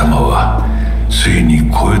貴様はついに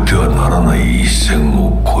越えてはならない一線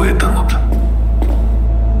を越えたのだ。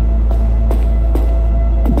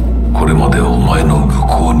これまでお前の愚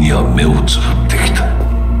行には目をつぶってきた。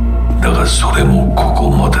だがそれもここ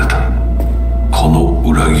までだ。この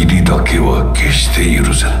裏切りだけは決して許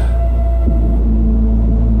せん。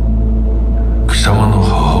貴様の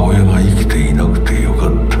母親が生きていなくてよか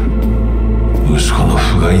った。息子の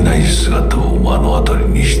不甲斐ない姿を目の当たり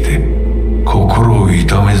にして心を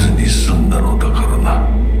痛めずに済んだのだからな。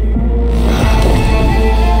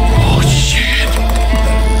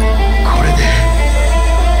これで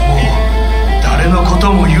もう誰のこ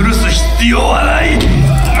とも許す必要はない。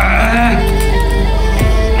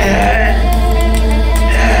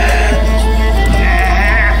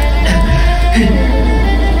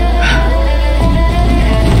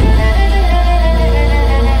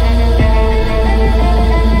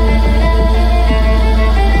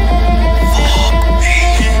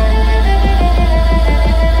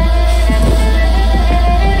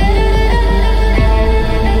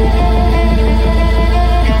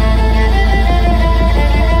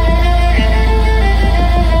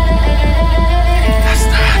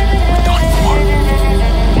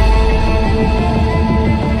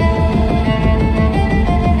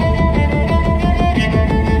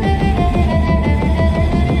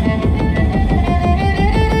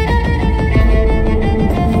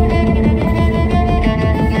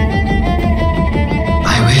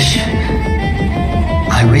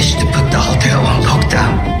I wish to put the hotel on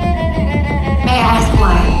lockdown. May I ask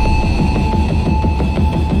why?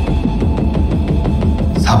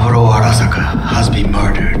 Saburo Arasaka has been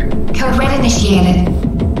murdered. Code Red initiated.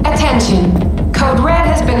 Attention. Code Red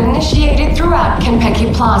has been initiated throughout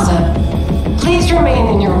Kenpeki Plaza. Please remain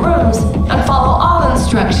in your rooms and follow all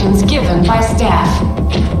instructions given by staff.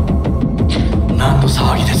 何の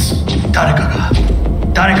騒ぎです。誰か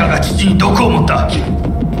が父に毒を持った。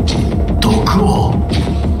毒を。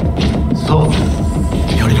そう。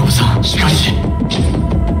頼信さん、しかし。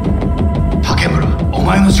竹村、お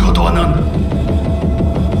前の仕事は何だ。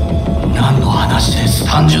何の話です。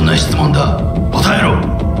単純な質問だ。答えろ。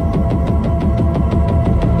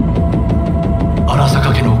荒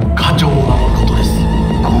坂家の家長を守ることです。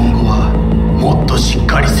今後はもっとしっ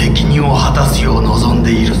かり責任を果たすよう望ん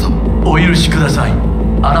でいるぞ。お許しください、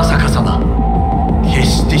荒坂様。決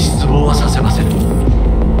して失望はさせません。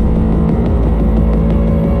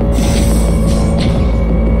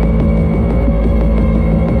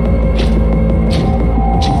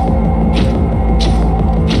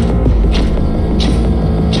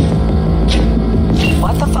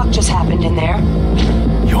What the fuck just happened in there?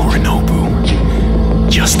 Yorinobu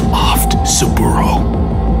just offed Saburo.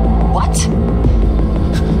 What?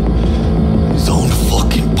 His own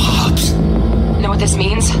fucking pops. Know what this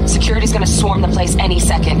means? Security's gonna swarm the place any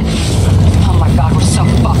second. Oh my god, we're so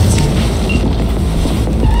fucked.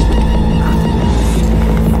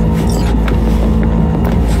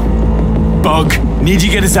 Bug, need to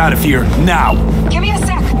get us out of here, now. Give me a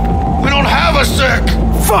sec. We don't have a sec.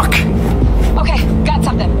 Fuck. Okay, got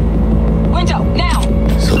something. Window, now.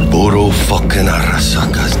 Saburo fucking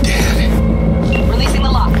Arasaka's dead. Releasing the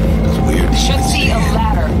lock. That's weird. Should see a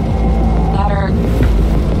ladder. Ladder.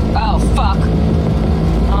 Oh, fuck.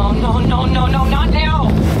 Oh, no, no, no, no, not now.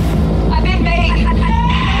 I've been made.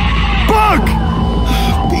 Bug!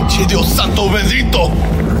 Pinche Dios santo bendito.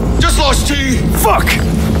 Just lost T. Fuck!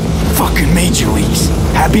 Fucking major leagues.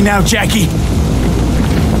 Happy now, Jackie?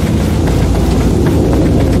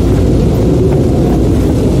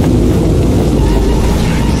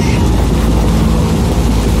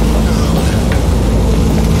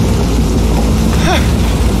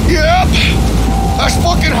 Yep. That's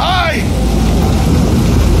fucking high.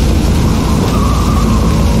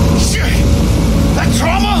 Shit. That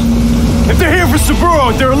trauma? If they're here for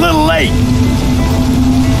Saburo, they're a little late.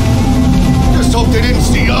 Just hope they didn't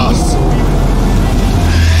see us.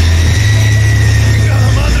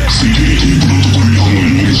 Security protocol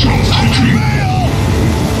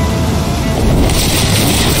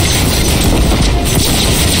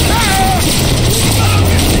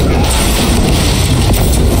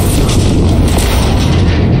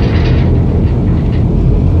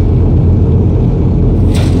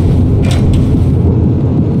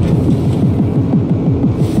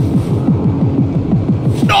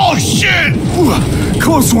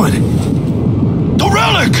close one. The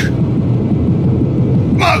relic!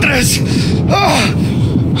 Madres!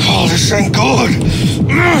 Oh, this ain't good.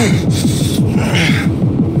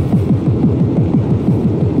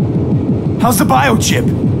 How's the biochip?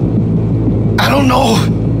 I don't know.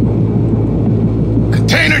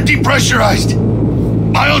 Container depressurized.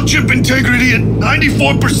 Biochip integrity at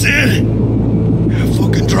 94%.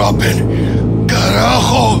 Fucking dropping.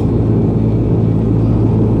 Carajo.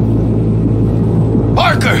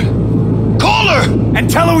 Parker! Call her! And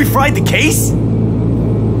tell her we fried the case?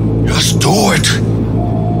 Just do it.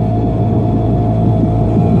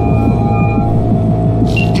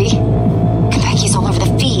 V? Konpeki's all over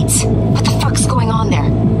the feeds. What the fuck's going on there?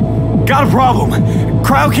 Got a problem.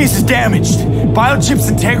 Cryo case is damaged. Biochip's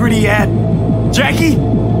integrity at... Jackie?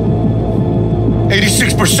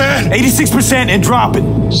 86%! 86% and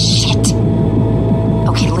dropping. Shit.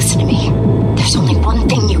 Okay, listen to me. There's only one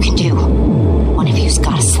thing you can do. One of you's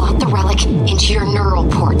gotta slot the relic into your neural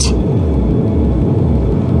port.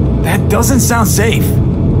 That doesn't sound safe.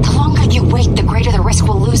 The longer you wait, the greater the risk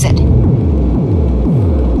we'll lose it.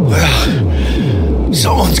 Well,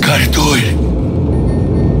 someone's gotta do it.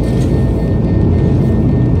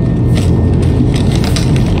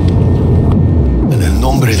 En el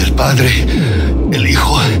nombre del Padre, el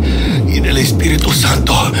Hijo y del Espíritu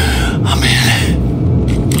Santo. Amén.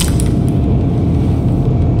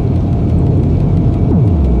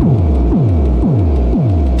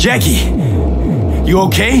 Jackie, you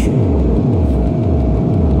okay?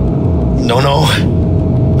 No.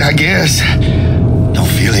 I guess. Don't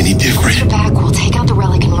feel any different. Get back, we'll take out the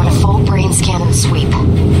relic and run a full brain scan and sweep.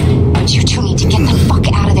 But you two need to get the fuck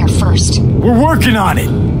out of there first. We're working on it.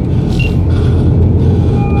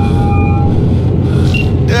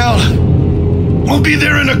 Del, we'll be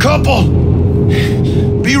there in a couple.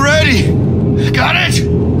 Be ready. Got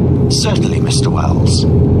it? Certainly, Mr. Wells.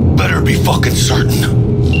 Better be fucking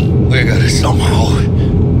certain. We gotta somehow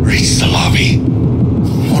reach the lobby.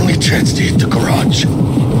 Only chance to hit the garage.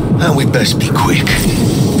 And we best be quick.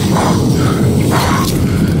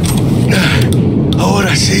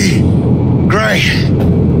 Ahora sí. Great.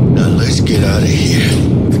 Now let's get out of here.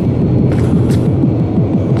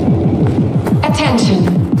 Attention.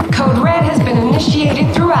 Code Red has been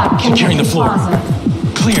initiated throughout Securing the Kentucky floor. Plaza.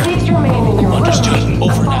 Clear. Please remain in your Understood. rooms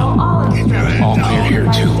Over and follow now. all instructions All clear here, given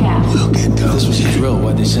by too. staff. We'll get down. This was a drill.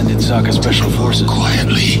 Why'd they send in Sokka Special Forces?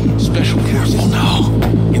 Quietly. Special Forces? Careful now.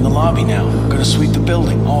 In the lobby now. Gonna sweep the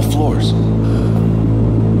building, all floors.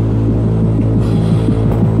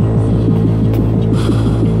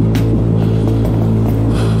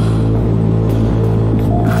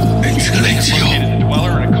 Silencio.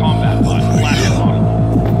 Dweller in a combat pod, flashing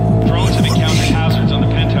on. Drones have encountered hazards on the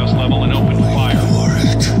penthouse level and opened fire.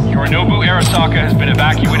 Yorinobu Arasaka has been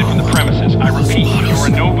evacuated from the premises. I repeat,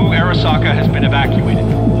 Yorinobu Arasaka has been evacuated.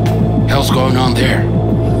 Hell's going on there?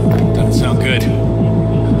 Doesn't sound good.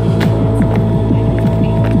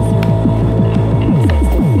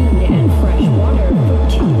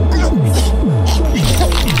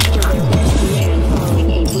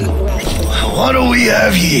 What do we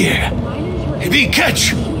have here? Be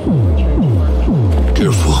catch!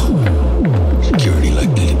 Careful. Security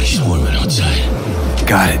likely to be swarming outside.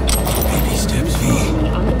 Got it. Baby steps, V.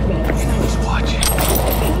 Enemies watching.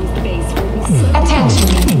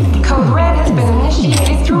 Attention. Code Red has been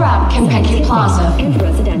initiated throughout Kentucky Plaza.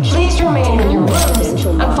 Please remain in your rooms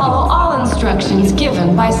and follow all instructions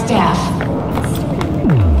given by staff.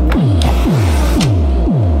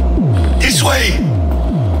 This way!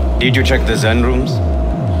 Did you check the Zen rooms?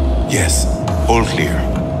 Yes. All clear.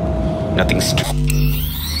 Nothing strange,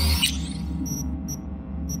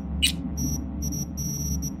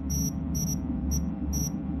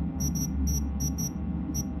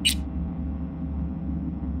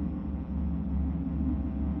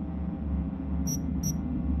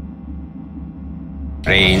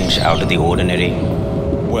 out of the ordinary.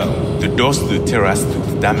 Well, the doors to the terrace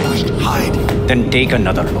look damaged. Hide. Then take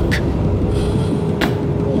another look.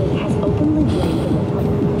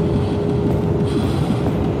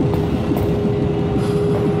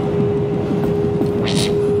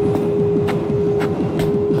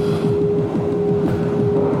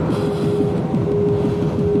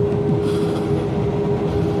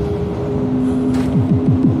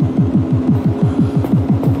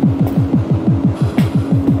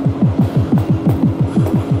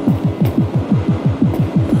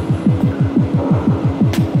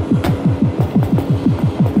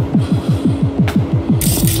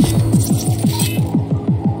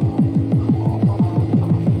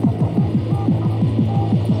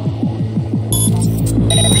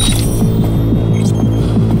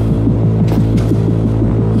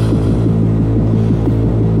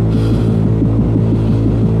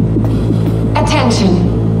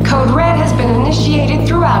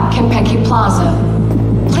 Kenpeki Plaza.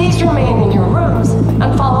 Please remain in your rooms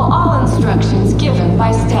and follow all instructions given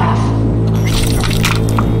by staff.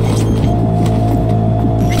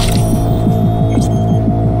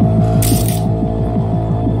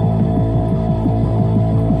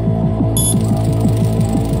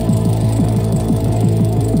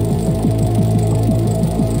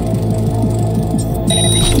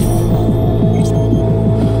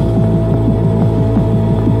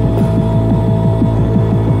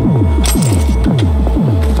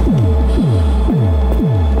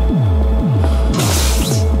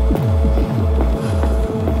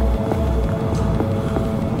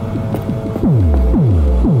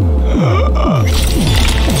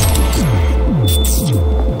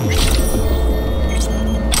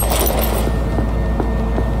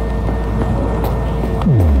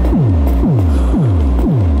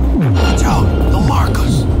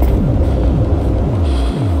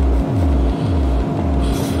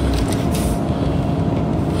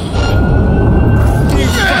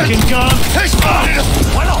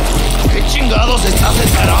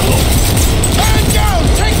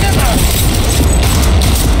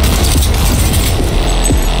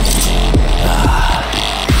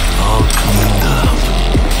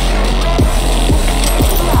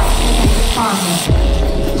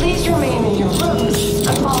 Please remain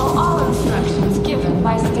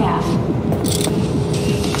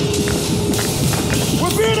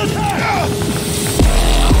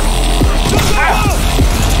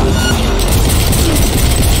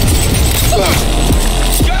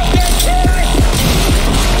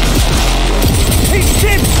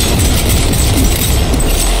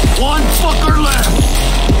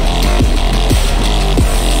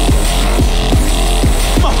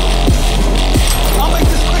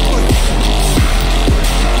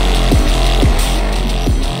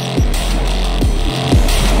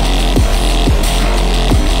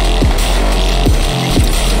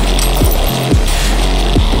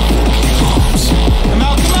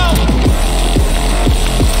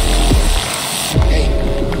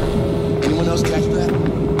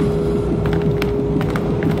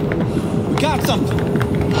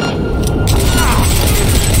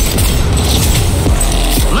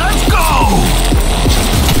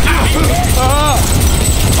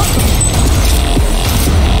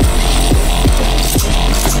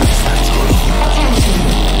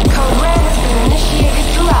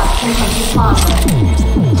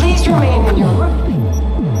in your rooms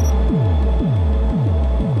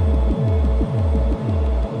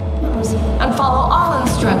and follow all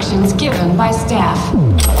instructions given by staff.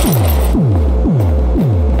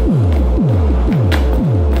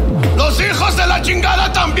 ¡Los hijos de la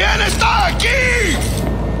chingada también están aquí!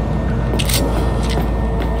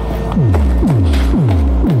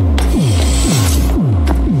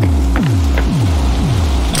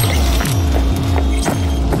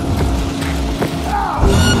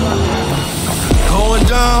 Going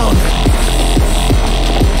down.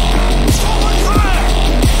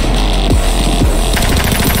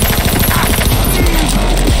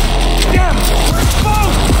 Damn, we're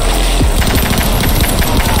exposed!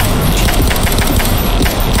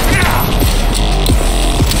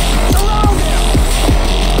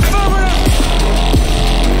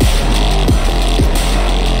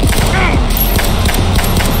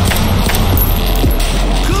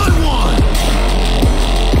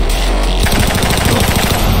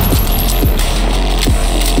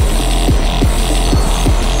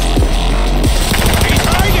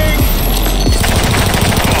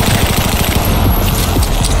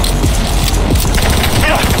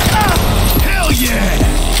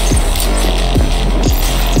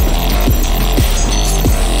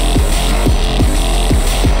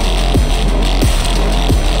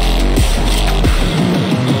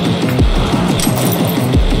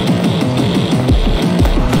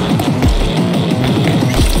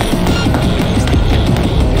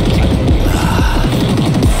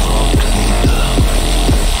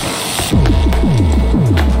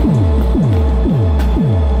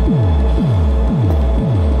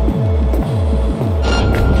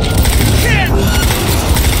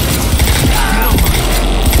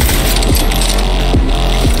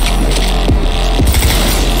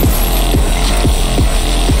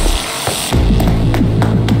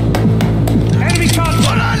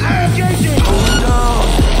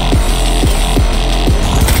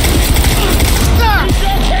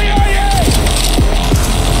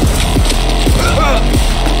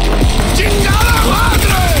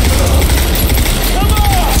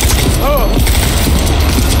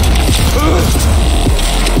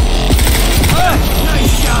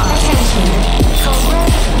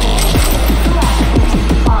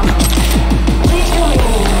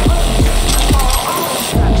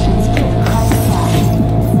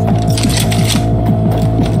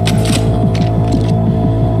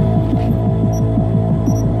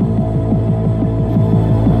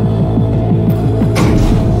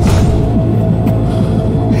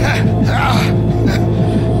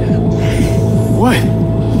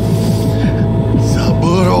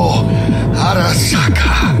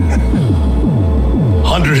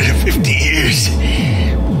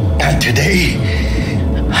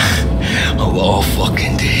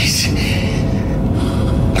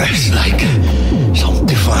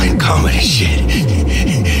 comedy shit.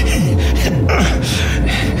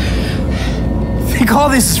 Think all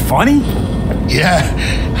this is funny? Yeah,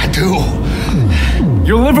 I do.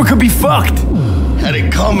 Your liver could be fucked. Had it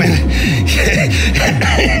coming.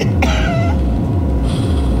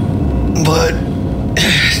 But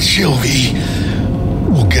chill, V.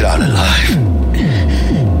 We'll get out alive.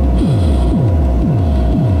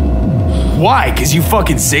 Why? 'Cause you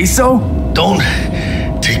fucking say so? Don't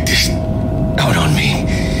take this out on me.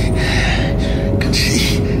 Can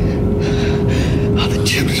see how the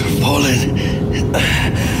chips are falling.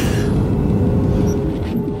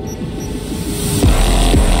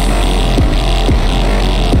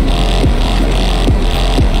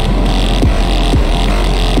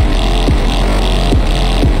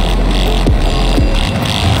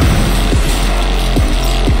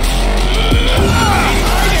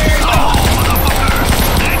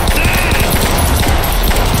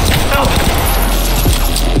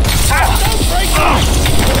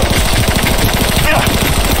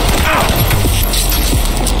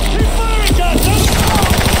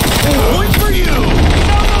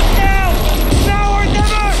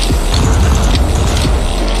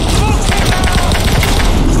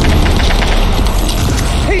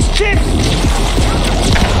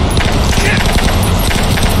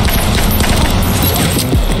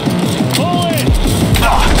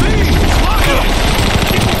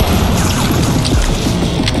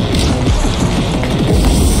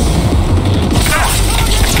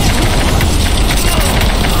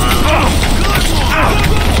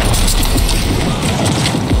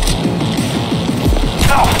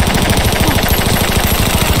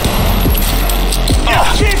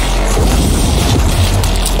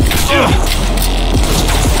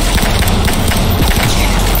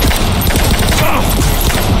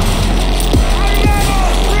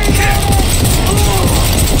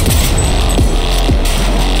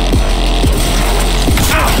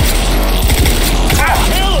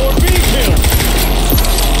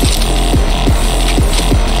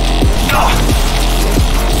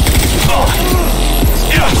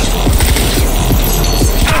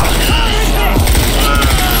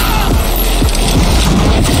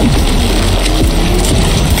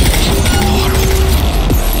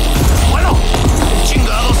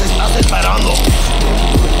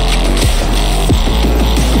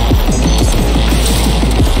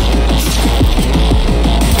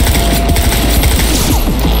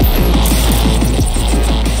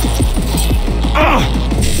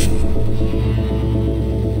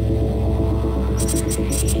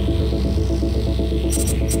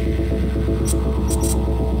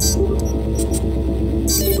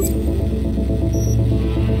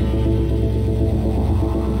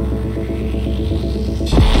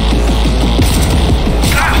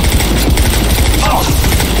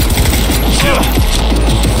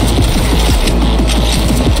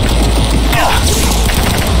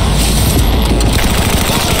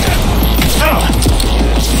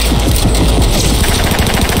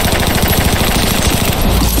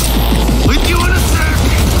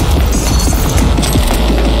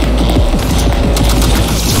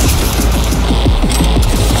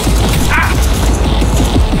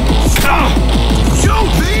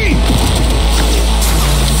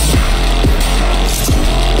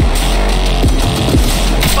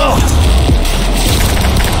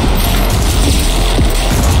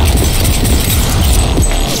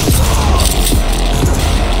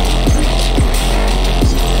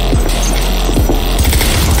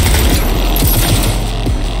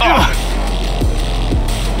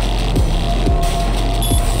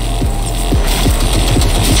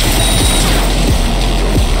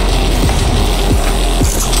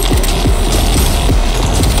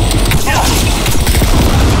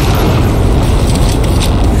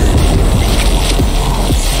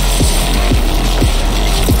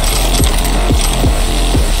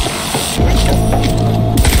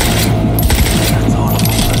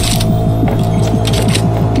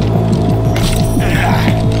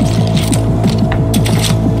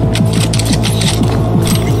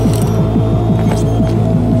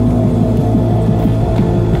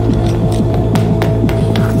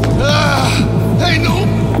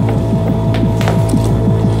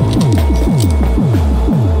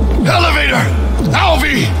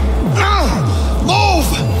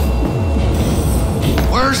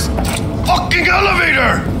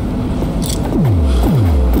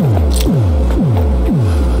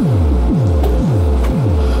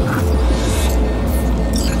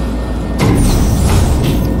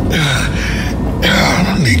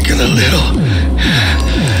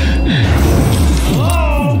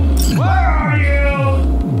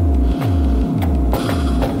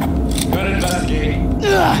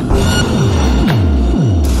 Ugh.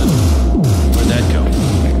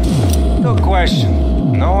 question.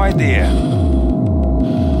 No idea.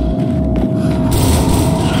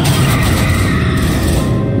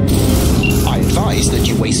 I advise that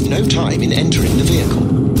you waste no time in entering the vehicle.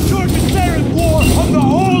 You're declaring war on the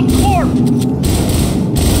whole corp!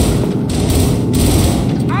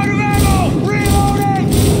 Out of ammo!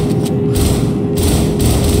 Reloading!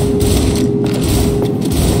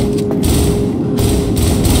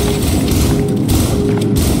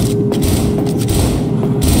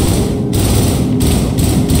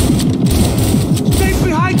 Stay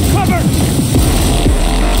behind cover!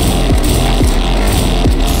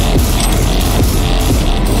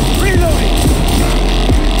 Reloading!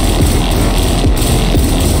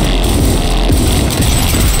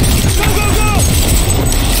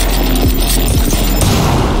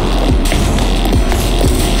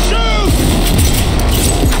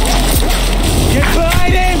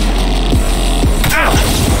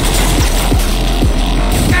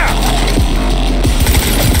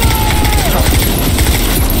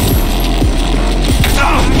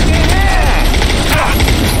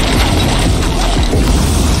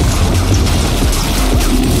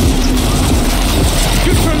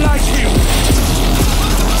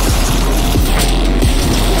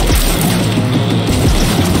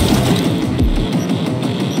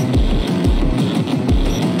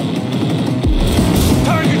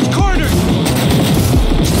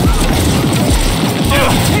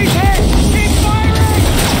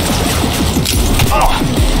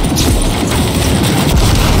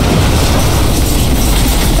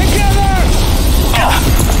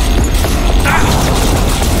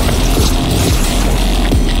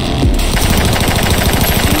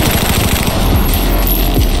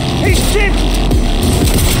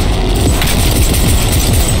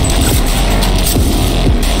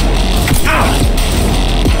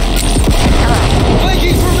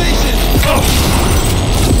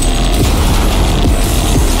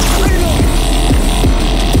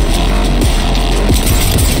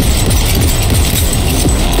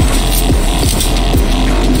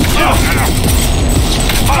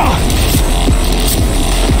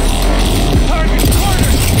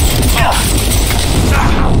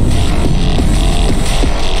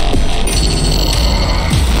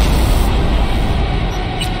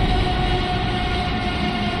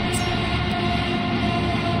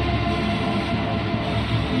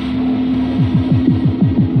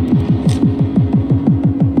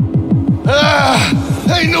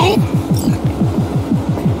 Hey, noob!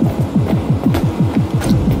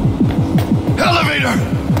 Elevator!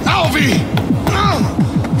 Alvy!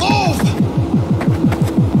 Move!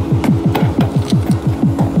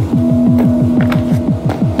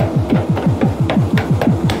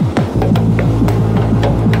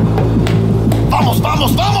 Vamos,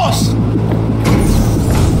 vamos, vamos!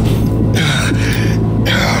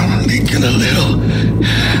 Leaking a little.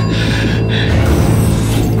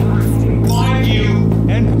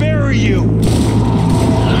 You.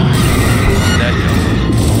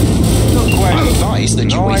 I advise that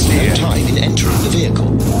you waste no time in entering the vehicle.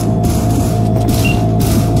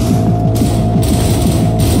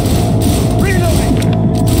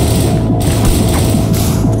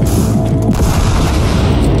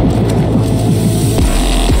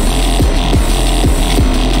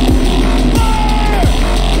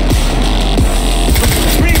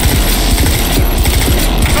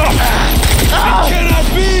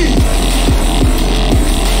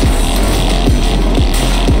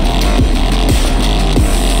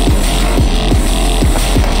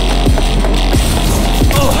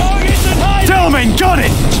 Got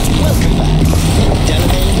it! Welcome back.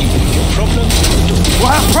 Delamain, you leave your problems at the door.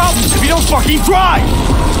 We'll have problems if you don't fucking drive!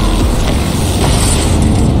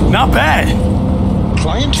 Not bad.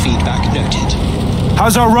 Client feedback noted.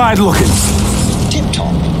 How's our ride looking?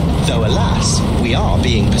 Tip-top. Though alas, we are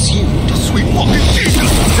being pursued. Sweet fucking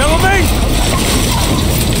Jesus! Delamain!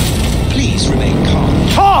 Please remain calm.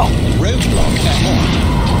 Calm! Roadblock ahead.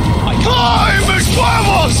 I can't... ¡Ay, mis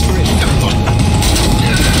huevos!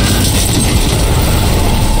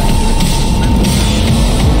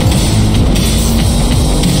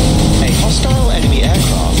 Hostile enemy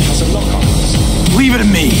aircraft has a lock on us. Leave it to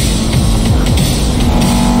me.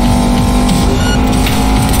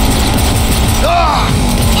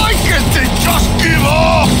 Why can't they just give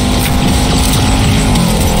up?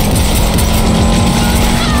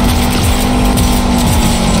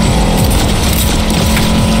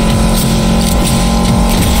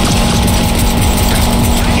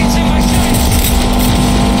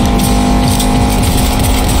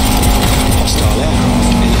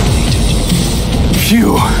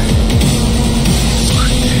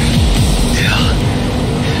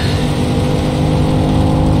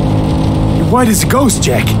 white as a ghost,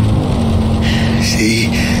 Jack. See?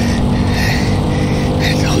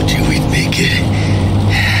 I told you we'd make it.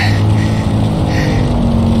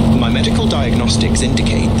 My medical diagnostics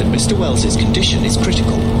indicate that Mr. Wells's condition is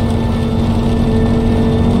critical.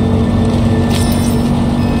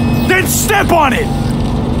 Then step on it!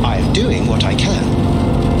 I am doing what I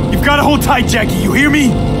can. You've got to hold tight, Jackie, you hear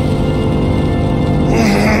me?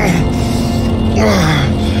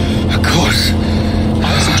 Of course.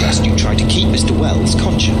 I suggest you try to keep Mr. Wells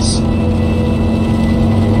conscious.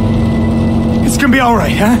 It's gonna be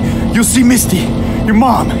alright, huh? You'll see Misty, your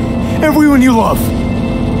mom, everyone you love.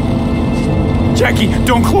 Jackie,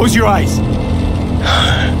 don't close your eyes.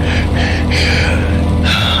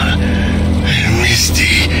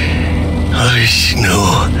 Misty. Oh, she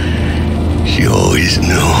knew. She always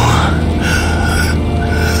knew.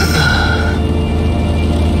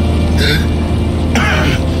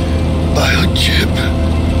 Biochip.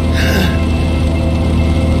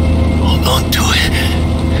 Hold on to it.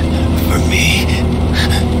 For me.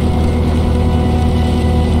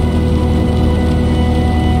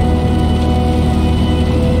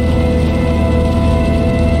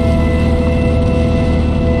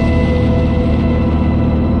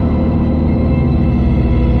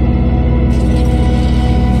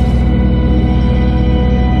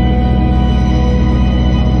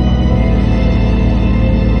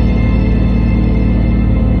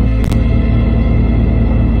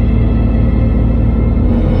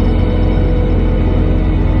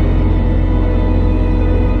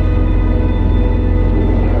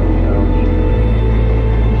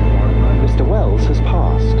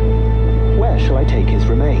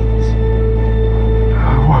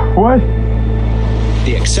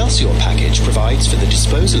 For the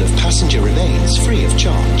disposal of passenger remains free of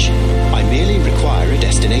charge. I merely require a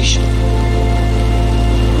destination.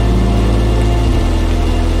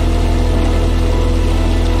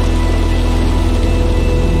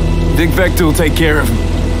 Think Vector will take care of him.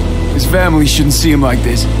 His family shouldn't see him like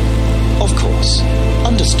this. Of course.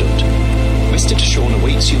 Understood. Mr. Deshawn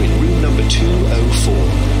awaits you in room number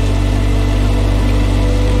 204.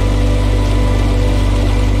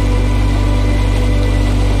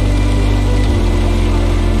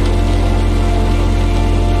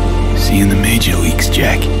 In the major leagues,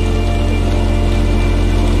 Jack.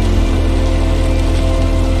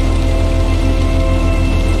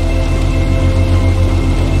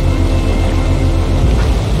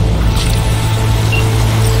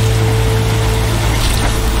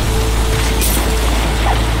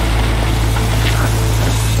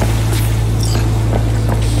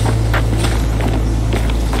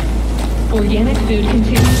 Organic food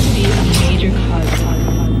continues to be a major cause.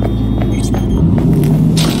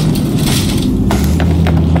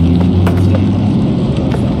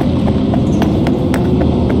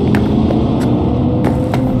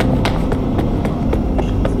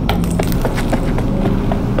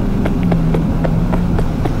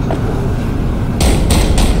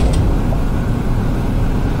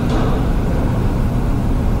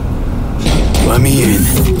 Let me in.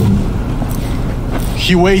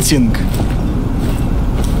 He waiting.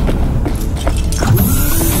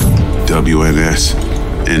 WNS,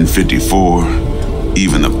 N54,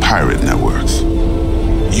 even the pirate networks.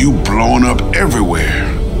 You blowing up everywhere.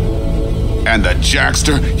 And the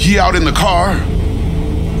Jackster, he out in the car?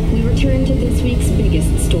 We return to this week's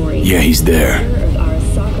biggest story. Yeah, he's there.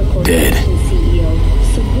 Dead. CEO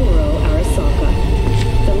Saburo Arasaka,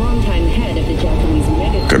 the longtime head of the Japanese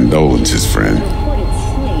mega. Condolences, friend.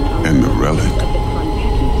 And the relic.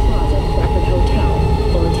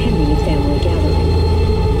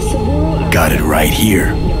 Got it right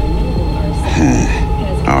here.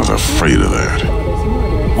 I was afraid of that.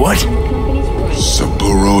 What?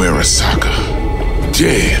 Saburo Arasaka.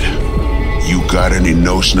 Dead. You got any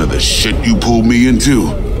notion of the shit you pulled me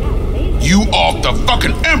into? You off the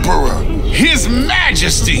fucking Emperor! His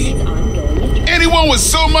Majesty! Anyone with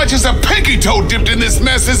so much as a pinky toe dipped in this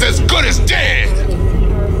mess is as good as dead!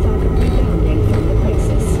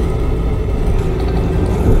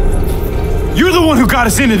 You're the one who got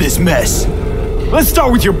us into this mess. Let's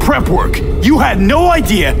start with your prep work. You had no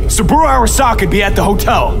idea Saburo Arasaka'd be at the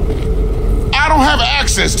hotel. I don't have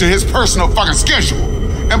access to his personal fucking schedule.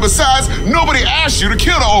 And besides, nobody asked you to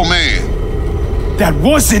kill the old man. That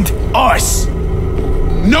wasn't us.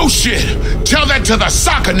 No shit. Tell that to the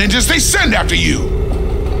soccer ninjas they send after you.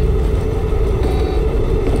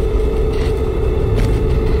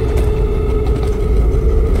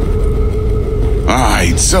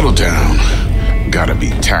 Alright, settle down. Gotta be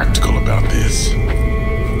tactical about this.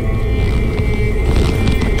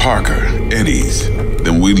 Parker, Eddie's.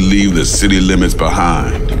 Then we leave the city limits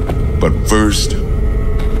behind. But first,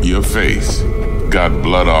 your face got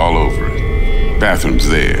blood all over it. Bathroom's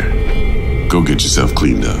there. Go get yourself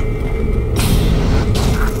cleaned up.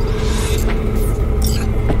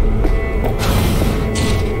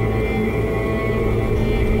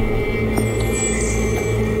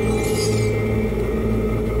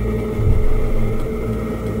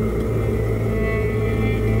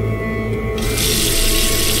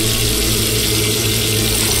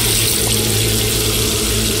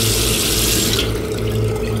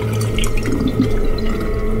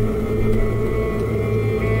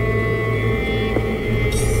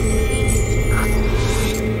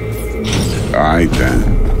 Alright then.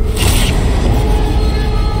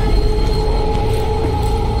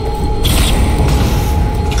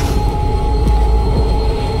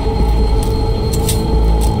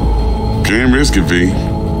 Can't risk it, V.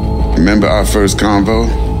 Remember our first convo?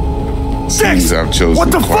 Seems I've chosen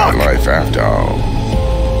the quiet life after all.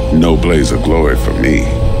 No blaze of glory for me.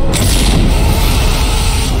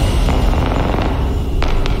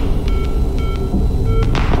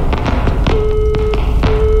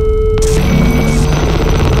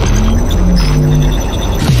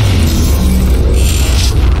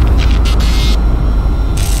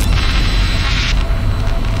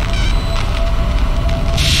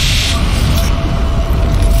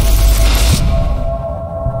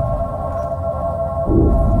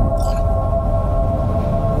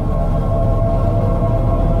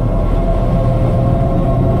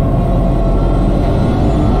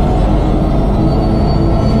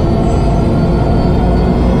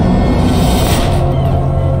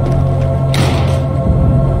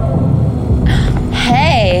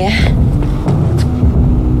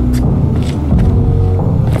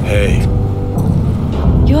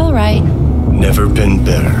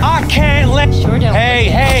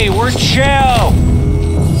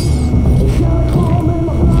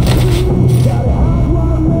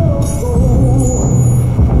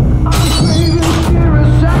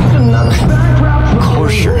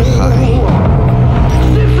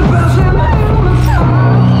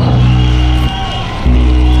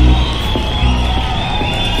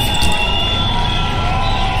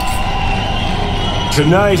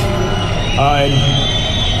 Tonight,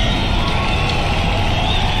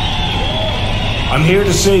 I'm here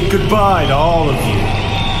to say goodbye to all of you.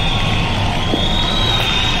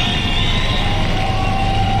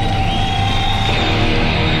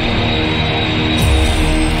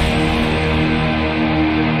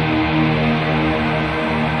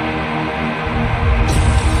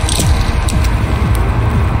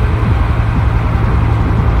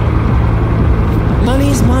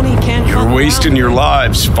 You're wasting your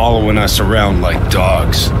lives following us around like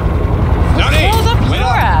dogs. Hold up your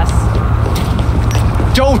ass.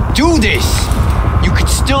 Don't do this! You could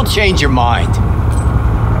still change your mind.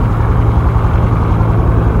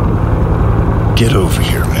 Get over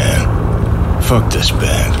here, man. Fuck this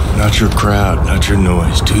band. Not your crowd, not your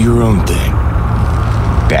noise. Do your own thing.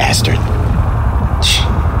 Bastard.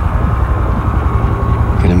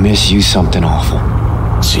 Gonna miss you something awful.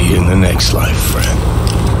 See you in the next life, friend.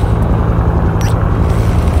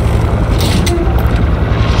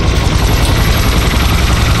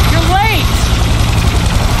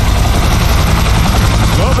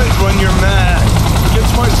 When you're mad,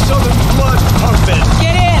 gets my southern blood pumping.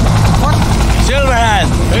 Get in! Silverhand!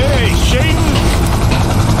 Hey, Shaden!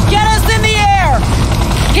 Get us in the air!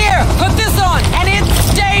 Here, put this on, and it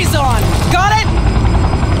stays on. Got it?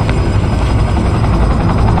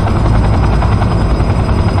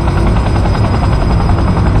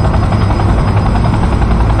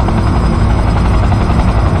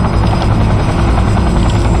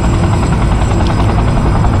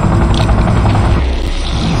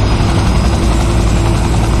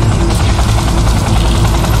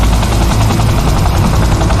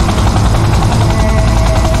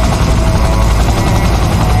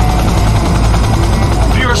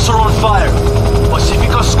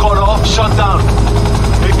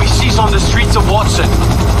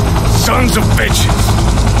 Sons of bitches!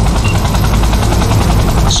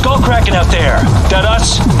 Skull cracking out there. That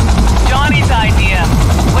us? Johnny's idea.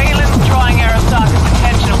 Wayland's drawing Arasaka's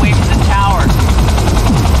attention away from the tower.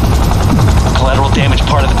 Collateral damage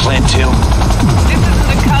part of the plan too? This isn't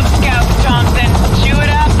the Cub Scouts, Johnson. Chew it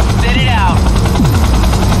up, spit it out.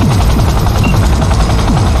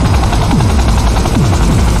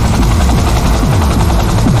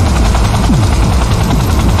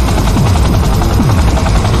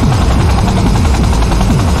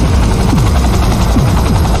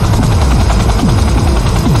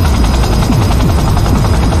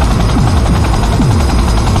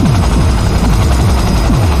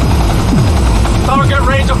 Target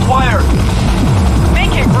range acquired.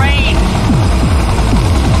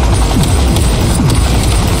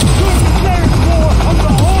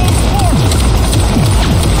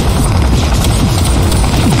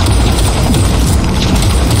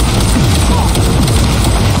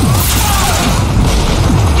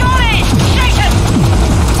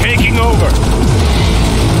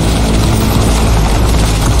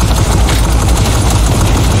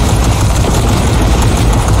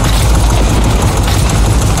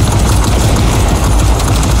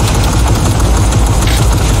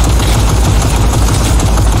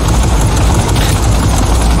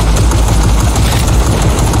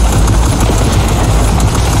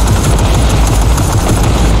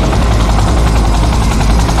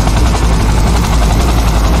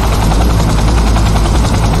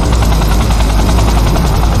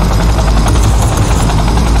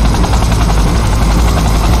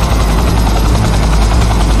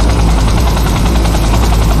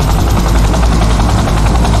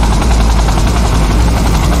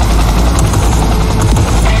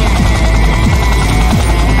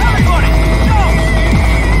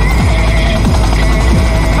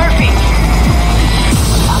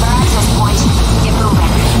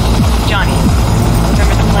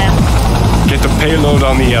 payload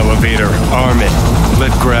on the elevator, arm it,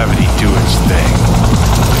 let gravity do its thing.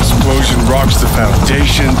 Explosion rocks the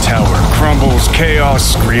foundation, tower crumbles,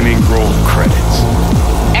 chaos, screaming, roll credits.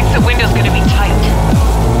 Exit window's gonna be tight.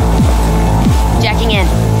 Jacking in.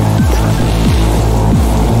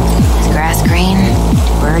 Is grass green?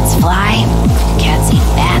 Do birds fly? Do cats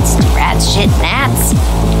eat bats? Do rats shit gnats?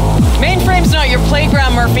 Mainframe's not your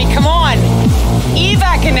playground, Murphy. Come on.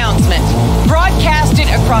 Evac announcement. Broadcast it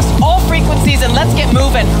across all frequencies and let's get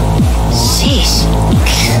moving. Sheesh.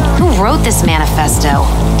 Who wrote this manifesto?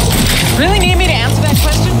 Really need me to answer that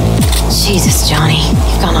question? Jesus, Johnny.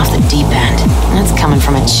 You've gone off the deep end. That's coming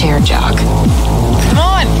from a chair jog. Come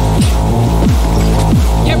on.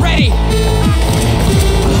 Get ready.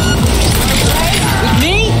 With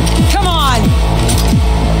me? Come on.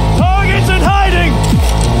 Targets in hiding!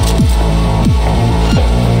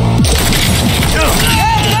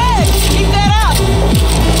 Hey, keep that up.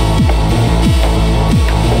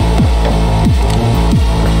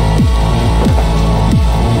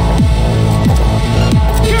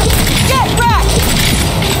 Get back.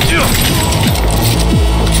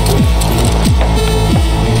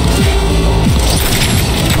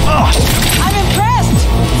 I'm impressed.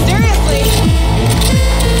 Seriously.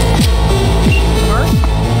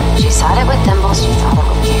 She sought it with thimbles, she thought it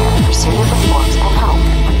with care, pursued it with forks and hope.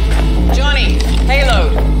 Johnny,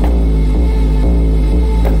 payload.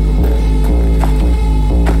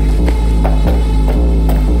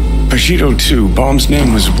 Bushido 2, bomb's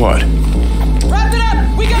name was what? Wrap it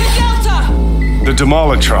up. We got a Delta. The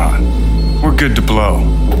Demolitron. We're good to blow.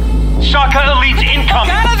 Shaka Elite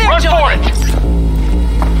incoming! Out of there, Run Johnny. for it!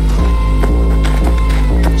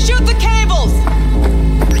 Shoot the cables.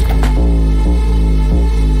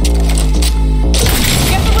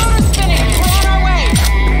 Get the rotor spinning. We're on our way.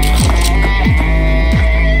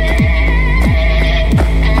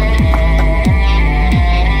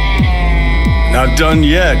 Not done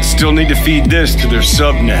yet. Still need to feed this to their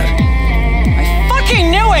subnet. I fucking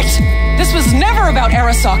knew it! This was never about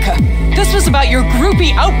Arasaka. This was about your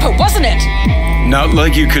groupie output, wasn't it? Not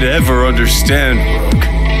like you could ever understand, Rook.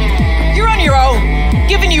 You're on your own.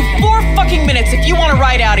 Giving you 4 fucking minutes if you want to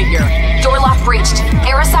ride out of here. Door lock breached.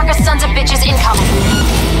 Arasaka sons of bitches incoming.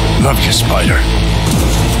 Love you, Spider.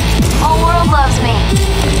 Whole world loves me.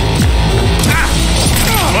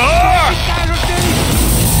 Come on!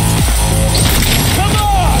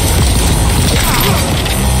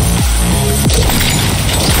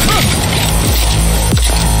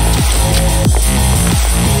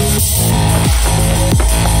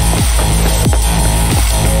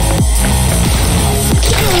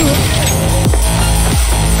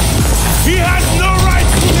 He has no right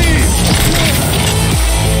to leave!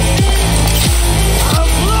 I'll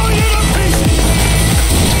blow you to pieces!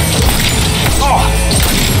 Oh!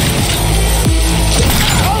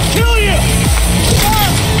 I'll kill you!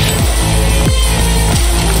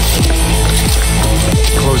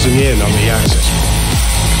 Closing in on the access.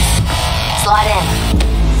 Slide in.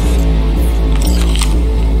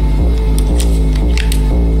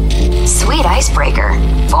 Sweet icebreaker.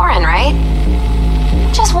 Foreign, right?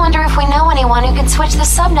 Just wonder if we know anyone who can switch the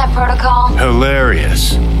subnet protocol.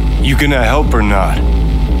 Hilarious. You gonna help or not?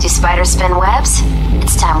 Do spiders spin webs?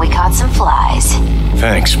 It's time we caught some flies.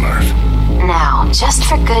 Thanks, Murph. Now, just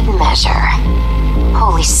for good measure.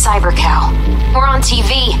 Holy cyber cow. We're on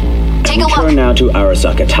TV. Take a look. Turn now to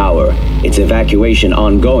Arasaka Tower. Its evacuation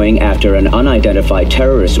ongoing after an unidentified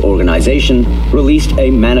terrorist organization released a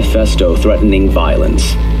manifesto threatening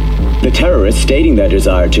violence. The terrorists stating their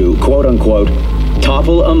desire to, quote-unquote,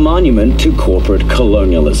 topple a monument to corporate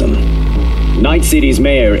colonialism. Night City's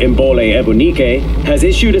mayor, Imbole Ebunike, has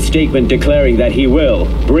issued a statement declaring that he will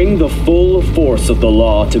bring the full force of the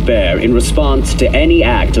law to bear in response to any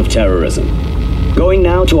act of terrorism. Going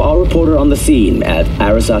now to our reporter on the scene at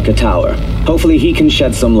Arasaka Tower. Hopefully he can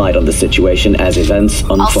shed some light on the situation as events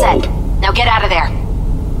unfold. All set. Now get out of there.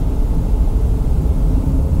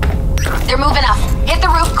 They're moving up. Hit the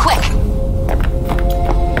roof quick.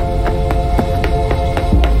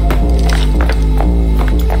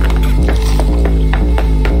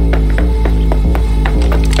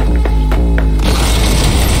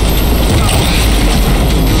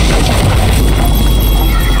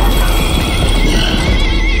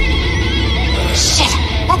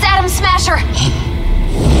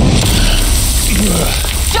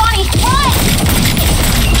 Johnny, run!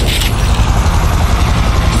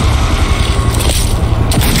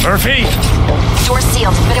 Murphy! Door's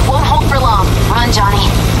sealed, but it won't hold for long. Run, Johnny.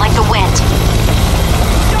 Like the wind.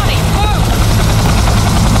 Johnny, move!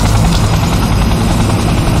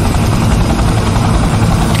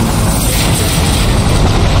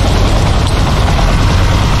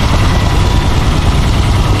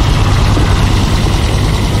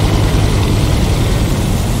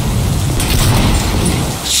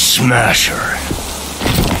 Smasher.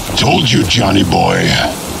 Told you, Johnny boy.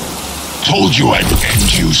 Told you I'd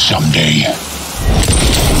end you someday.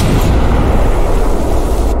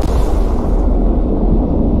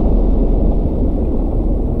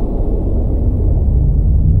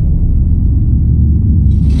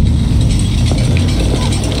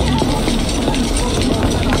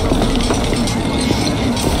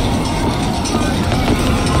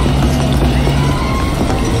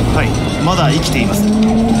はい、まだ生きています。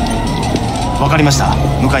わかりました。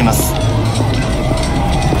向かいます。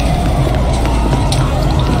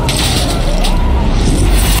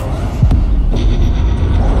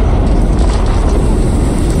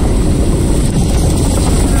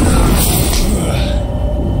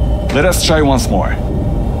Let us try once more.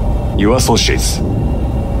 Your associates.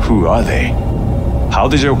 Who are they? How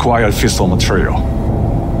did you acquire fissile material?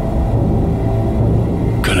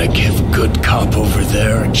 Gonna give good cop over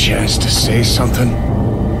there a chance to say something?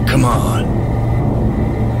 Come on.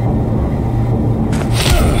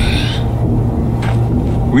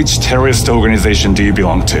 Which terrorist organization do you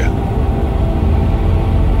belong to?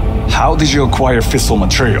 How did you acquire fissile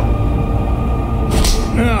material?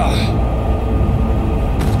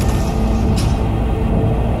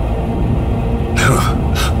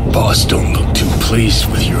 Boss don't look too pleased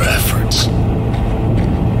with your efforts.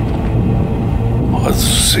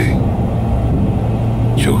 Atsushi,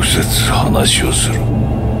 直接話をする。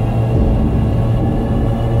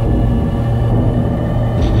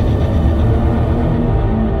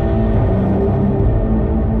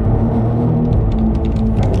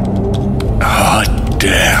Ah,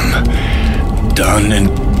 damn. Done and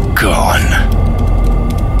gone.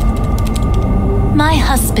 My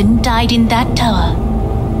husband died in that tower.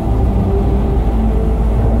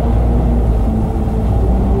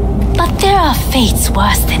 But there are fates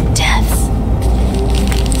worse than death.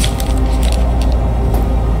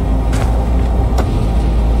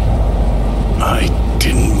 I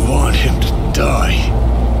didn't want him to die.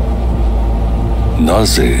 な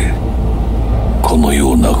ぜこの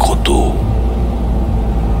ようなことを？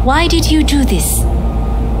 Why did you do this?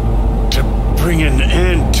 To bring an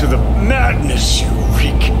end to the madness you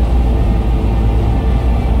wreak.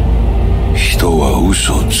 人は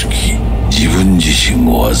嘘をつき自分自身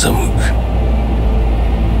を欺く。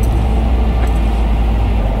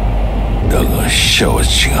だが死者は違う。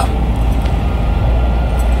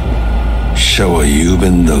死者は雄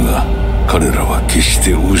弁だが彼らは決し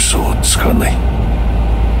て嘘をつかない。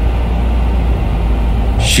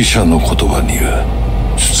死者の言葉には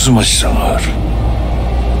つつましさがある。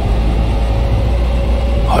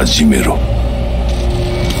始めろ。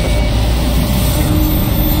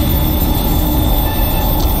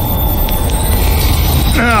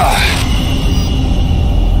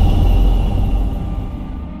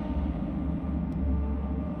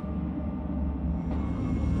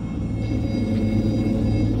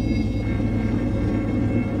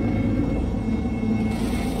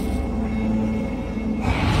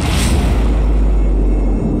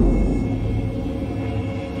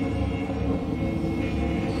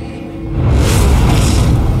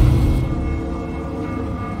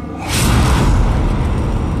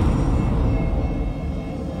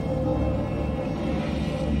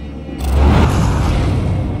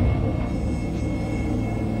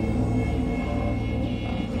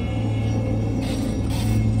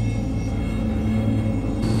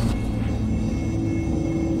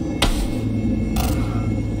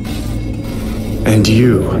And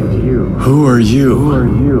you, who are you?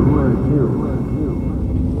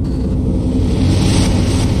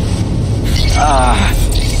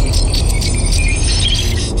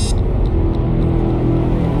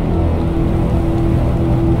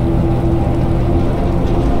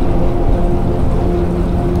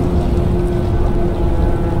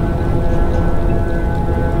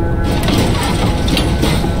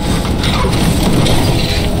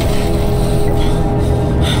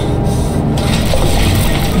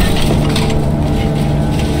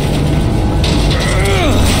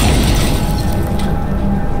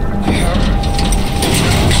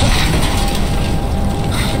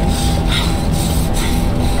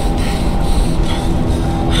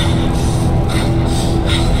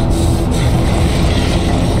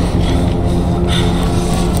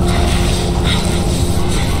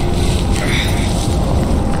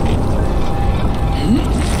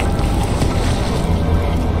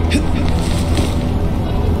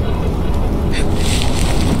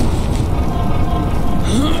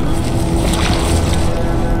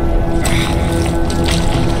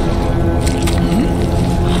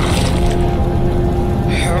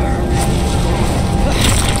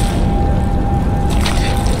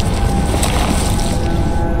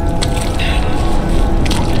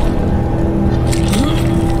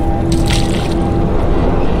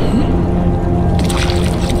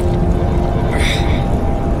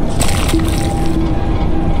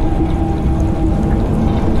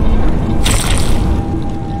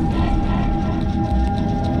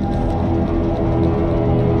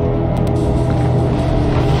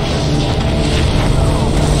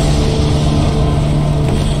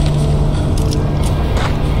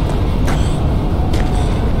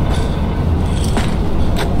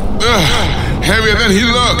 heavier than he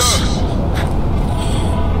looks.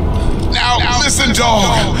 Now, listen,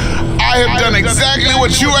 dog. I have done exactly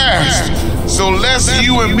what you asked. So let's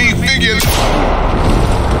you and me figure...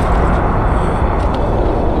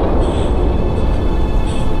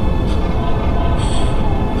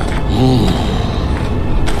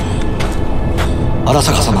荒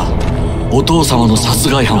坂様、お父様の殺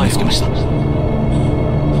害犯を見つけました。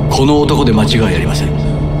この男で間違いありません。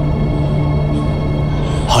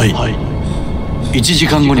はい、1時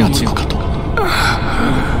間後には着くかと。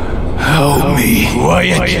Help me.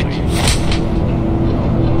 Quiet.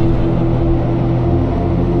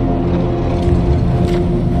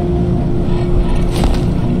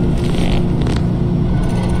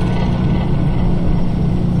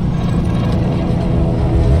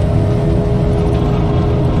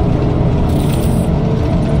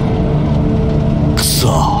 く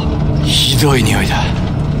そ、ひどい匂いだ。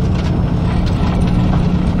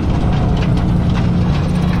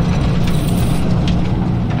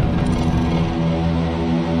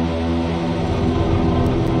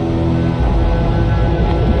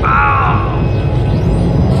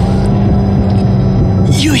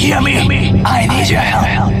You hear me? I need your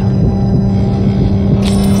help.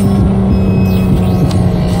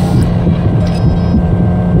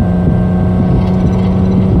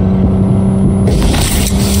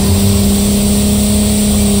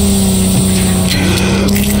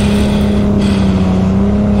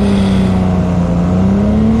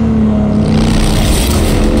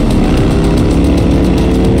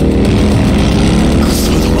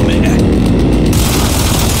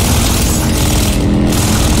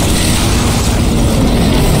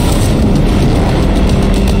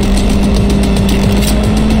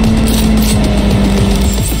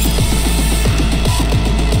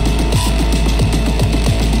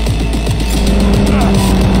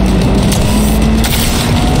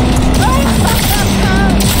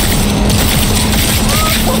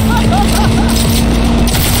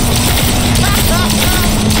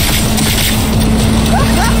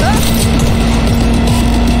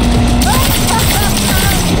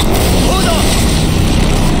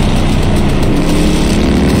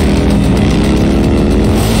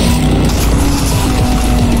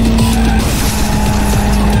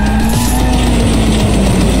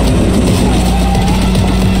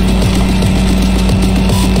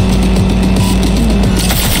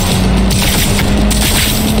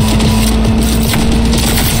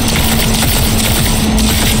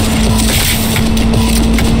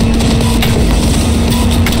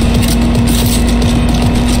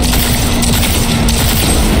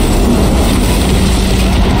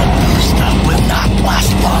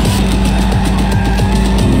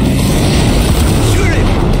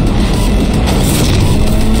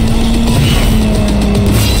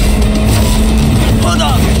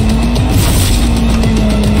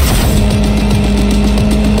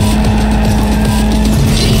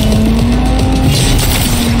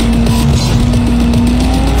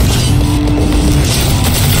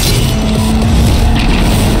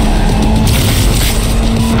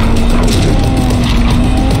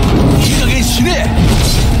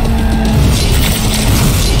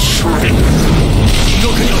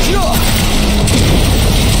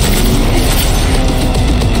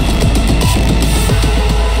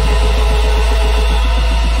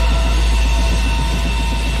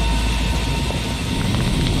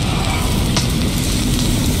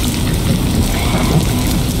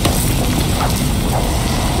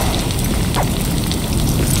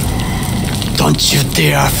 Don't you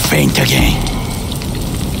dare faint again.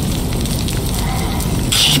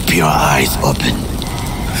 Keep your eyes open.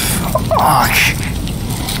 Fuck.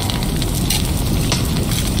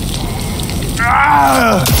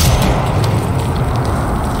 Ah!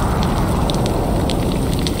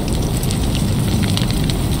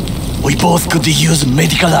 We both could use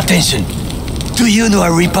medical attention. Do you know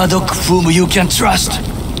a Reaper Doc whom you can trust?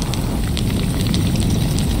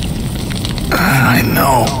 I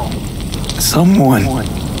know. Someone.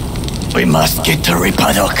 We must get to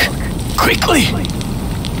Reaper Doc. Quickly!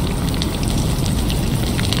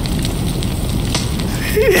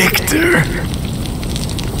 Victor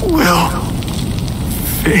will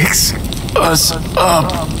fix us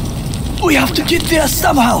up. We have to get there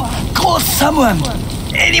somehow. Call someone.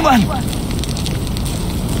 Anyone.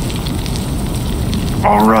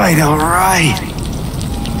 All right.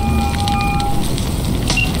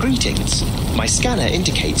 Greetings. My scanner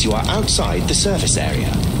indicates you are outside the service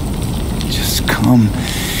area. Just come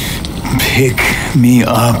pick me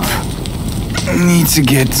up. Need to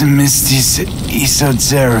get to Misty's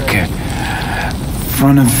esoterica.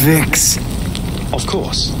 Front of Vic's. Of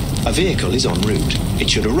course. A vehicle is en route. It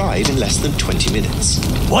should arrive in less than 20 minutes.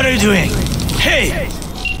 What are you doing? Hey!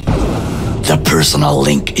 The personal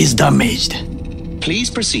link is damaged. Please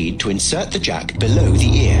proceed to insert the jack below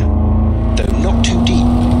the ear, though not too deep.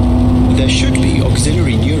 There should be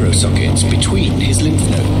auxiliary neurosockets between his lymph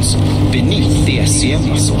nodes, beneath the SCM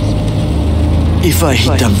muscle. If I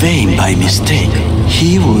hit a vein by mistake,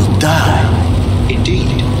 he will die.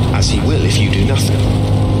 Indeed, as he will if you do nothing.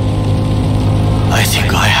 I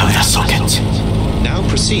think I have the socket. Now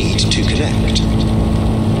proceed to connect.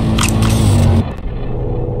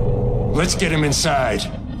 Let's get him inside.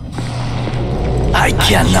 I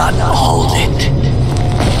cannot hold it.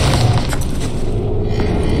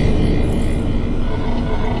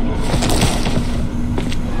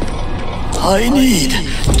 I need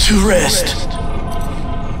to rest.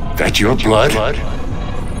 That your blood?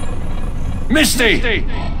 Misty!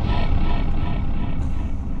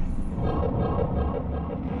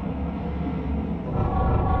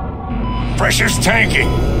 Pressure's tanking.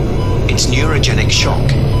 It's neurogenic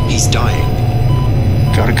shock. He's dying.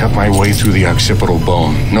 Gotta cut my way through the occipital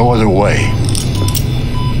bone. No other way.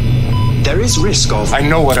 There is risk of... I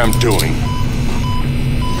know what I'm doing.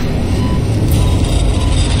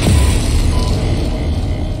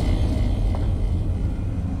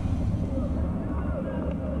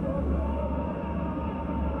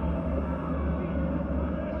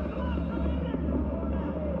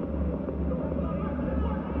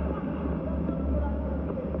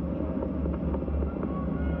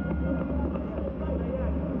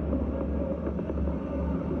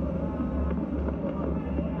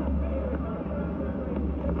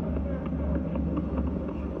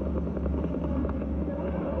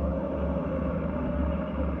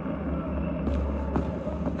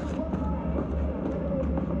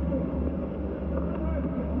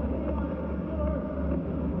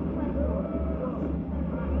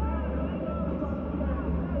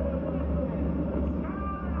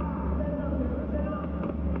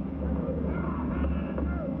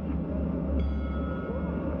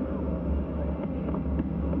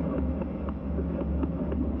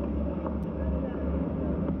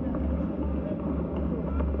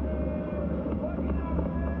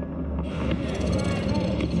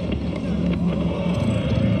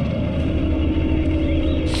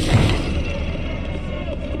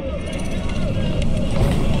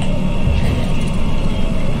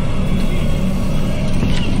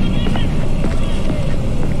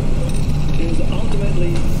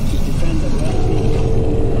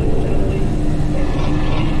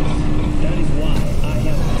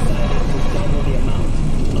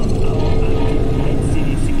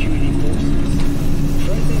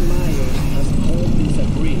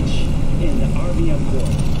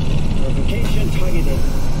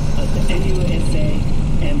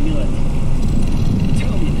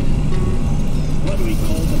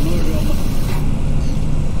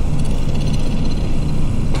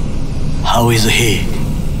 How is he?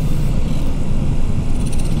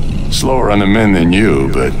 Slower on the mend than you,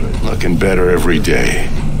 but looking better every day.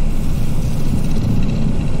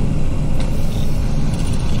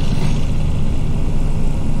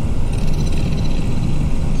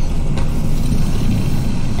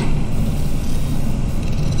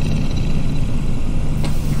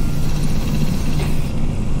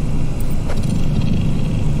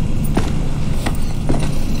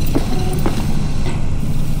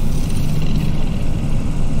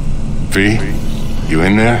 V, you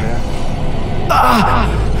in there? Ah!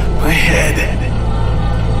 My head.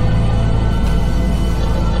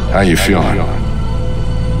 How you feeling?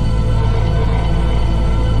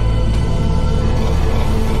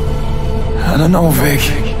 I don't know, Vic.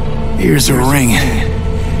 Ears are ringing,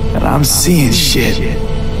 and I'm seeing shit.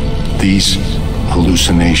 These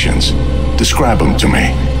hallucinations, describe them to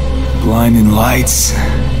me. Blinding lights.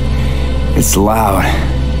 It's loud.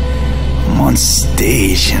 I'm on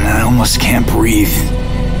stage and I almost can't breathe.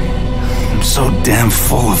 I'm so damn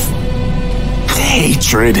full of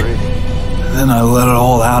hatred. Then I let it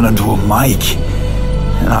all out into a mic,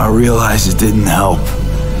 and I realized it didn't help.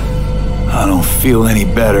 I don't feel any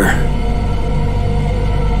better.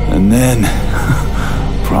 And then,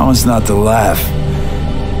 promise not to laugh,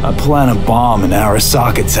 I plant a bomb in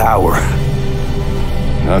Arasaka Tower.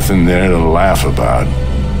 Nothing there to laugh about.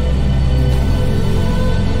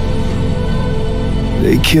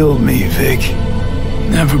 They killed me, Vic.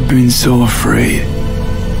 Never been so afraid.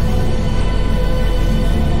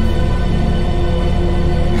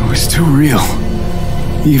 It was too real,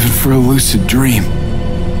 even for a lucid dream.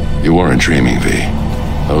 You weren't dreaming, V.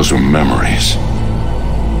 Those were memories.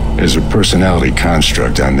 There's a personality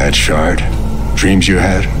construct on that shard. Dreams you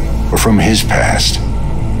had were from his past.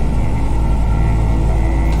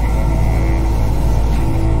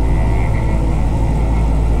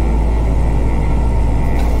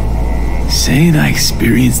 saying I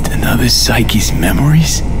experienced another psyche's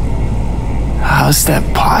memories? How's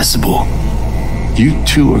that possible? You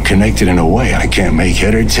two are connected in a way I can't make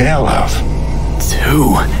head or tail of.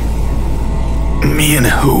 Two? Me and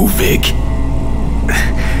who, Vic?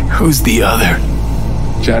 Who's the other?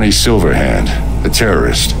 Johnny Silverhand, a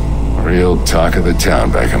terrorist. Real talk of the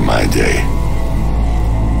town back in my day.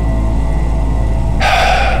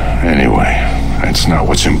 Anyway, that's not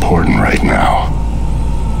what's important right now.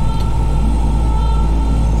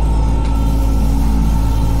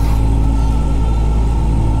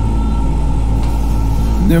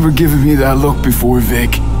 Never given me that look before,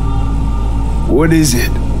 Vic. What is it?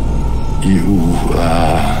 You,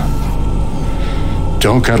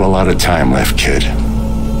 don't got a lot of time left, kid.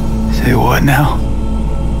 Say what now?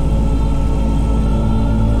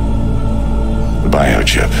 The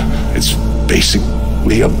biochip. It's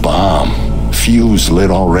basically a bomb. Fuse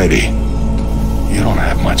lit already. You don't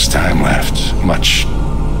have much time left. Much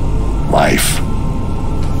life.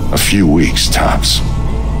 A few weeks, tops.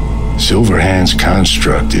 Silverhand's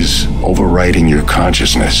construct is overriding your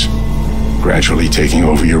consciousness, gradually taking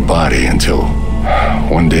over your body until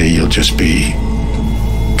one day you'll just be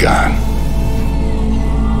gone.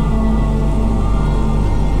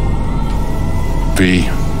 V,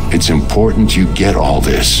 it's important you get all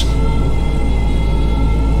this.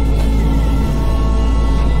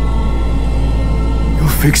 You'll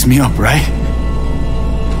fix me up, right?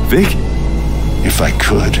 Vic? If I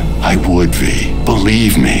could, I would, V.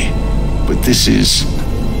 Believe me. But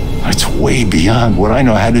it's way beyond what I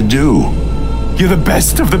know how to do. You're the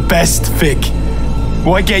best of the best, Vic.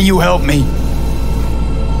 Why can't you help me?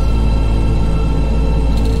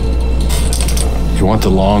 You want the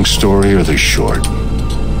long story or the short?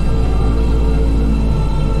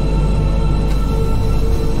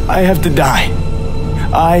 I have to die.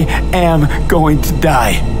 I am going to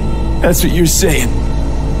die. That's what you're saying.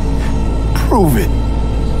 Prove it.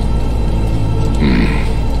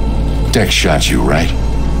 Dex shot you, right?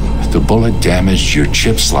 The bullet damaged your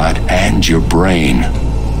chip slot and your brain.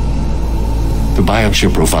 The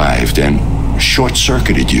biochip revived and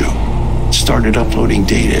short-circuited you. Started uploading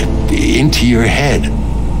data into your head.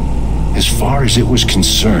 As far as it was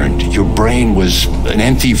concerned, your brain was an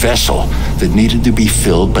empty vessel that needed to be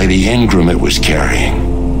filled by the engram it was carrying.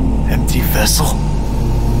 Empty vessel?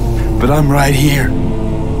 But I'm right here.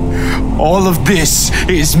 All of this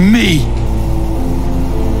is me.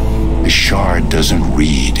 The shard doesn't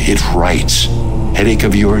read, it writes. Headache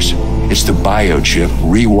of yours? It's the biochip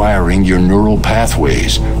rewiring your neural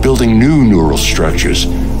pathways, building new neural structures,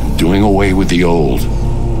 doing away with the old.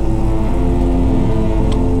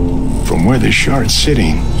 From where the shard's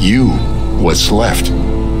sitting, what's left,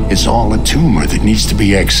 is all a tumor that needs to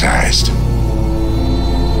be excised.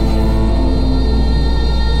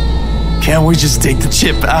 Can't we just take the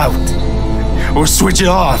chip out? Or switch it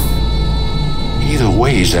off? Either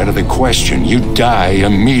way's out of the question. You die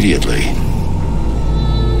immediately.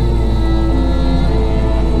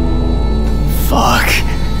 Fuck.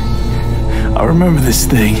 I remember this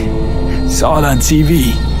thing. Saw it on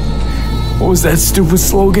TV. What was that stupid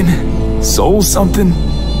slogan? Soul something?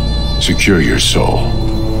 Secure your soul.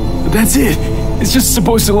 But that's it. It's just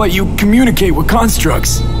supposed to let you communicate with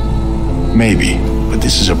constructs. Maybe, but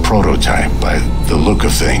this is a prototype by the look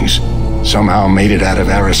of things. Somehow made it out of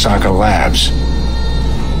Arasaka Labs.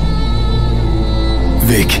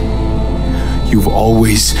 Vic, you've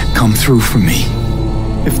always come through for me.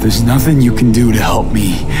 If there's nothing you can do to help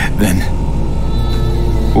me, then...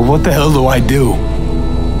 well, what the hell do I do?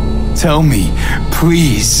 Tell me,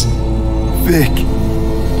 please. Vic.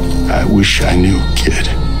 I wish I knew, kid.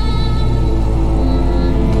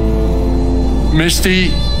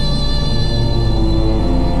 Misty...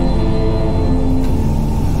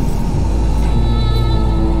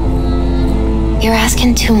 You're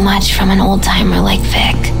asking too much from an old-timer like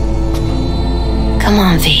Vic. Come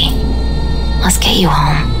on, V. Let's get you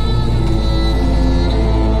home.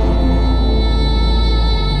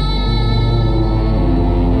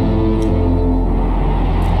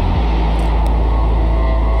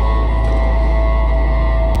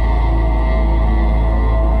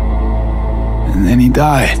 And then he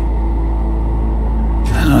died.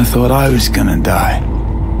 And I thought I was gonna die.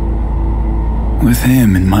 With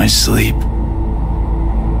him in my sleep.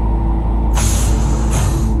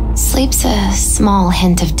 Sleep's a small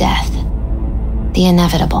hint of death. The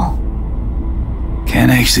inevitable.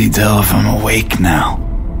 Can't actually tell if I'm awake now.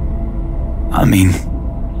 I mean,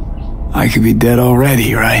 I could be dead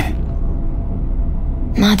already, right?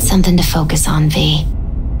 Not something to focus on, V.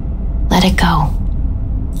 Let it go.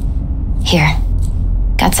 Here,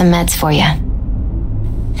 got some meds for you.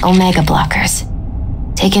 Omega blockers.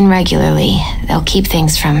 Taken regularly, they'll keep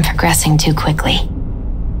things from progressing too quickly.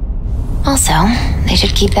 Also, they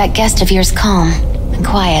should keep that guest of yours calm and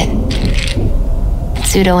quiet.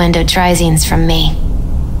 Pseudo-endotrizines from me.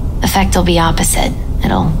 Effect will be opposite.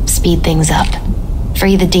 It'll speed things up.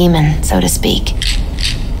 Free the demon, so to speak.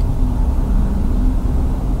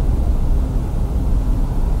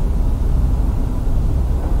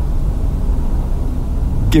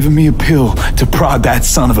 Giving me a pill to prod that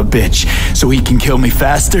son of a bitch so he can kill me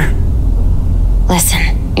faster?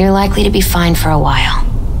 Listen, you're likely to be fine for a while.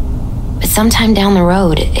 But sometime down the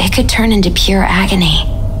road, it could turn into pure agony.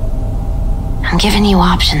 I'm giving you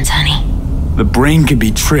options, honey. The brain can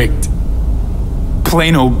be tricked.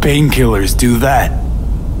 Plain old painkillers do that.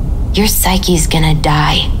 Your psyche's gonna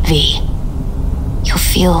die, V. You'll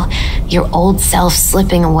feel your old self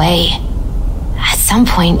slipping away. At some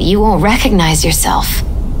point, you won't recognize yourself.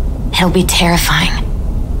 It'll be terrifying.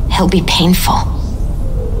 It'll be painful.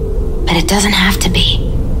 But it doesn't have to be.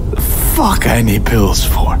 The fuck I need pills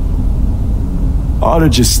for? Ought to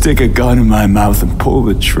just stick a gun in my mouth and pull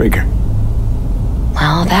the trigger.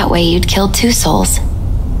 Well, that way you'd kill 2 souls.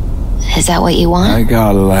 Is that what you want? I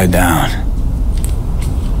gotta lie down.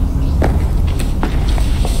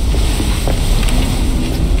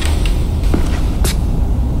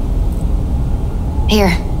 Here,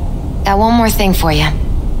 got one more thing for you.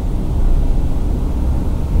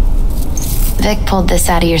 Vic pulled this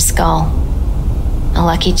out of your skull. A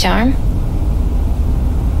lucky charm?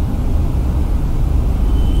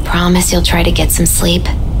 Promise you'll try to get some sleep.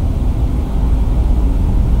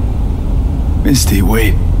 Misty,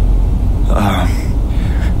 wait.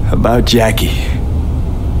 About Jackie.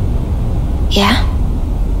 Yeah?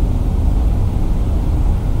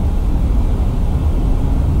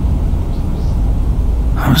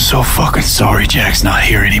 I'm so fucking sorry Jack's not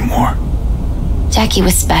here anymore. Jackie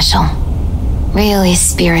was special. Really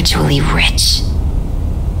spiritually rich.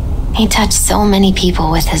 He touched so many people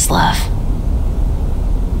with his love.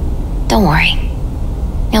 Don't worry.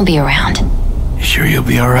 He'll be around. You sure you'll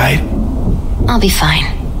be alright? I'll be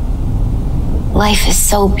fine. Life is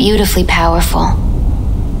so beautifully powerful.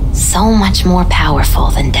 So much more powerful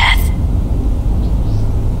than death.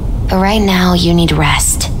 But right now, you need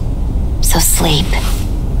rest. So sleep.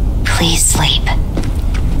 Please sleep.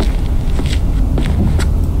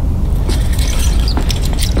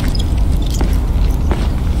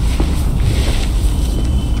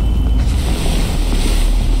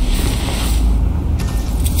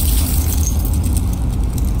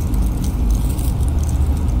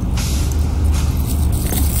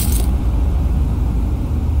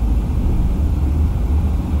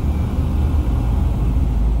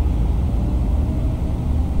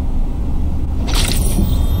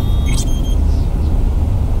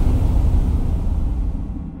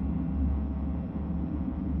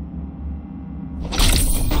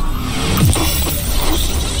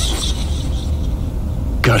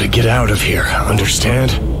 Gotta get out of here,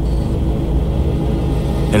 understand?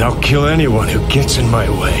 And I'll kill anyone who gets in my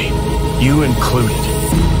way, you included.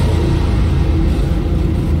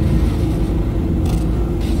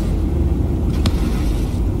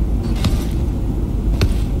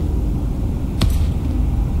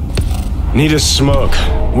 Need a smoke.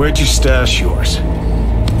 Where'd you stash yours?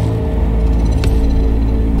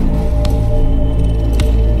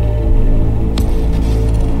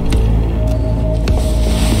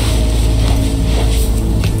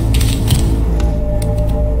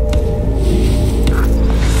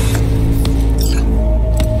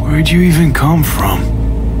 Where'd you even come from?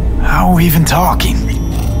 How are we even talking?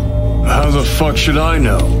 How the fuck should I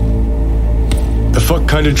know? The fuck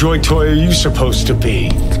kind of droid toy are you supposed to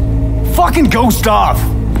be? Fucking ghost off!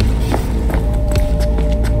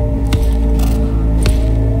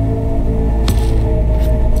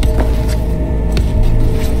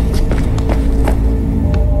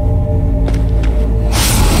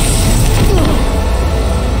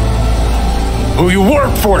 Who you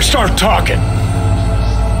work for, start talking!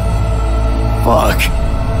 Fuck.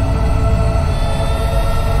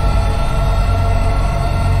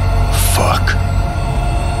 Fuck.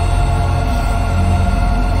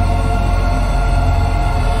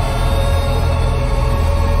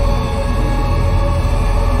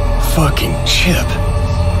 Fucking chip.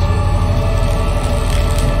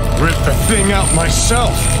 Rip the thing out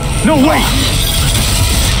myself. No, wait!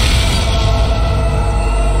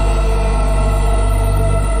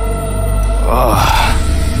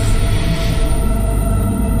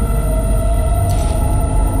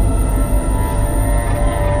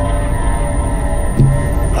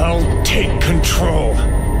 I'll take control.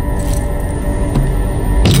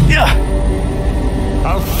 Yeah.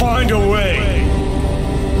 I'll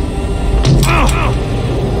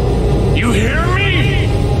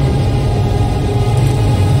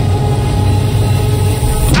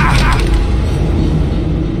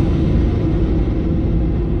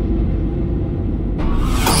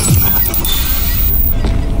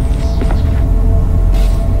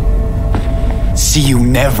see you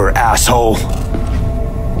never, asshole.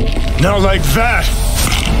 Not like that.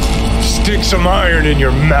 Stick some iron in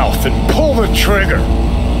your mouth and pull the trigger.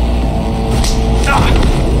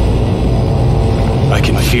 I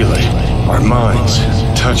can feel it. Our minds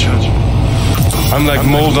touching. I'm like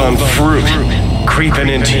mold on fruit, creeping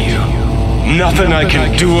into you. Nothing I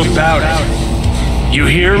can do about it. You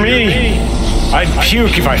hear me? I'd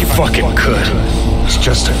puke if I fucking could. It's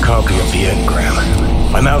just a copy of the engram.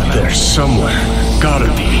 I'm out there somewhere. Gotta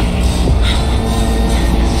be.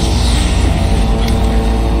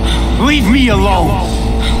 Leave me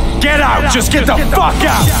alone! Get out! Just get the fuck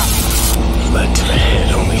out! Lead to the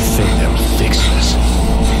head, only thing that would fix this.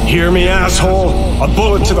 Hear me, asshole? A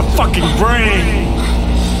bullet to the fucking brain!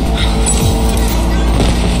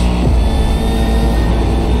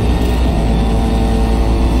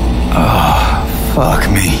 Oh,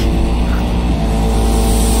 fuck me.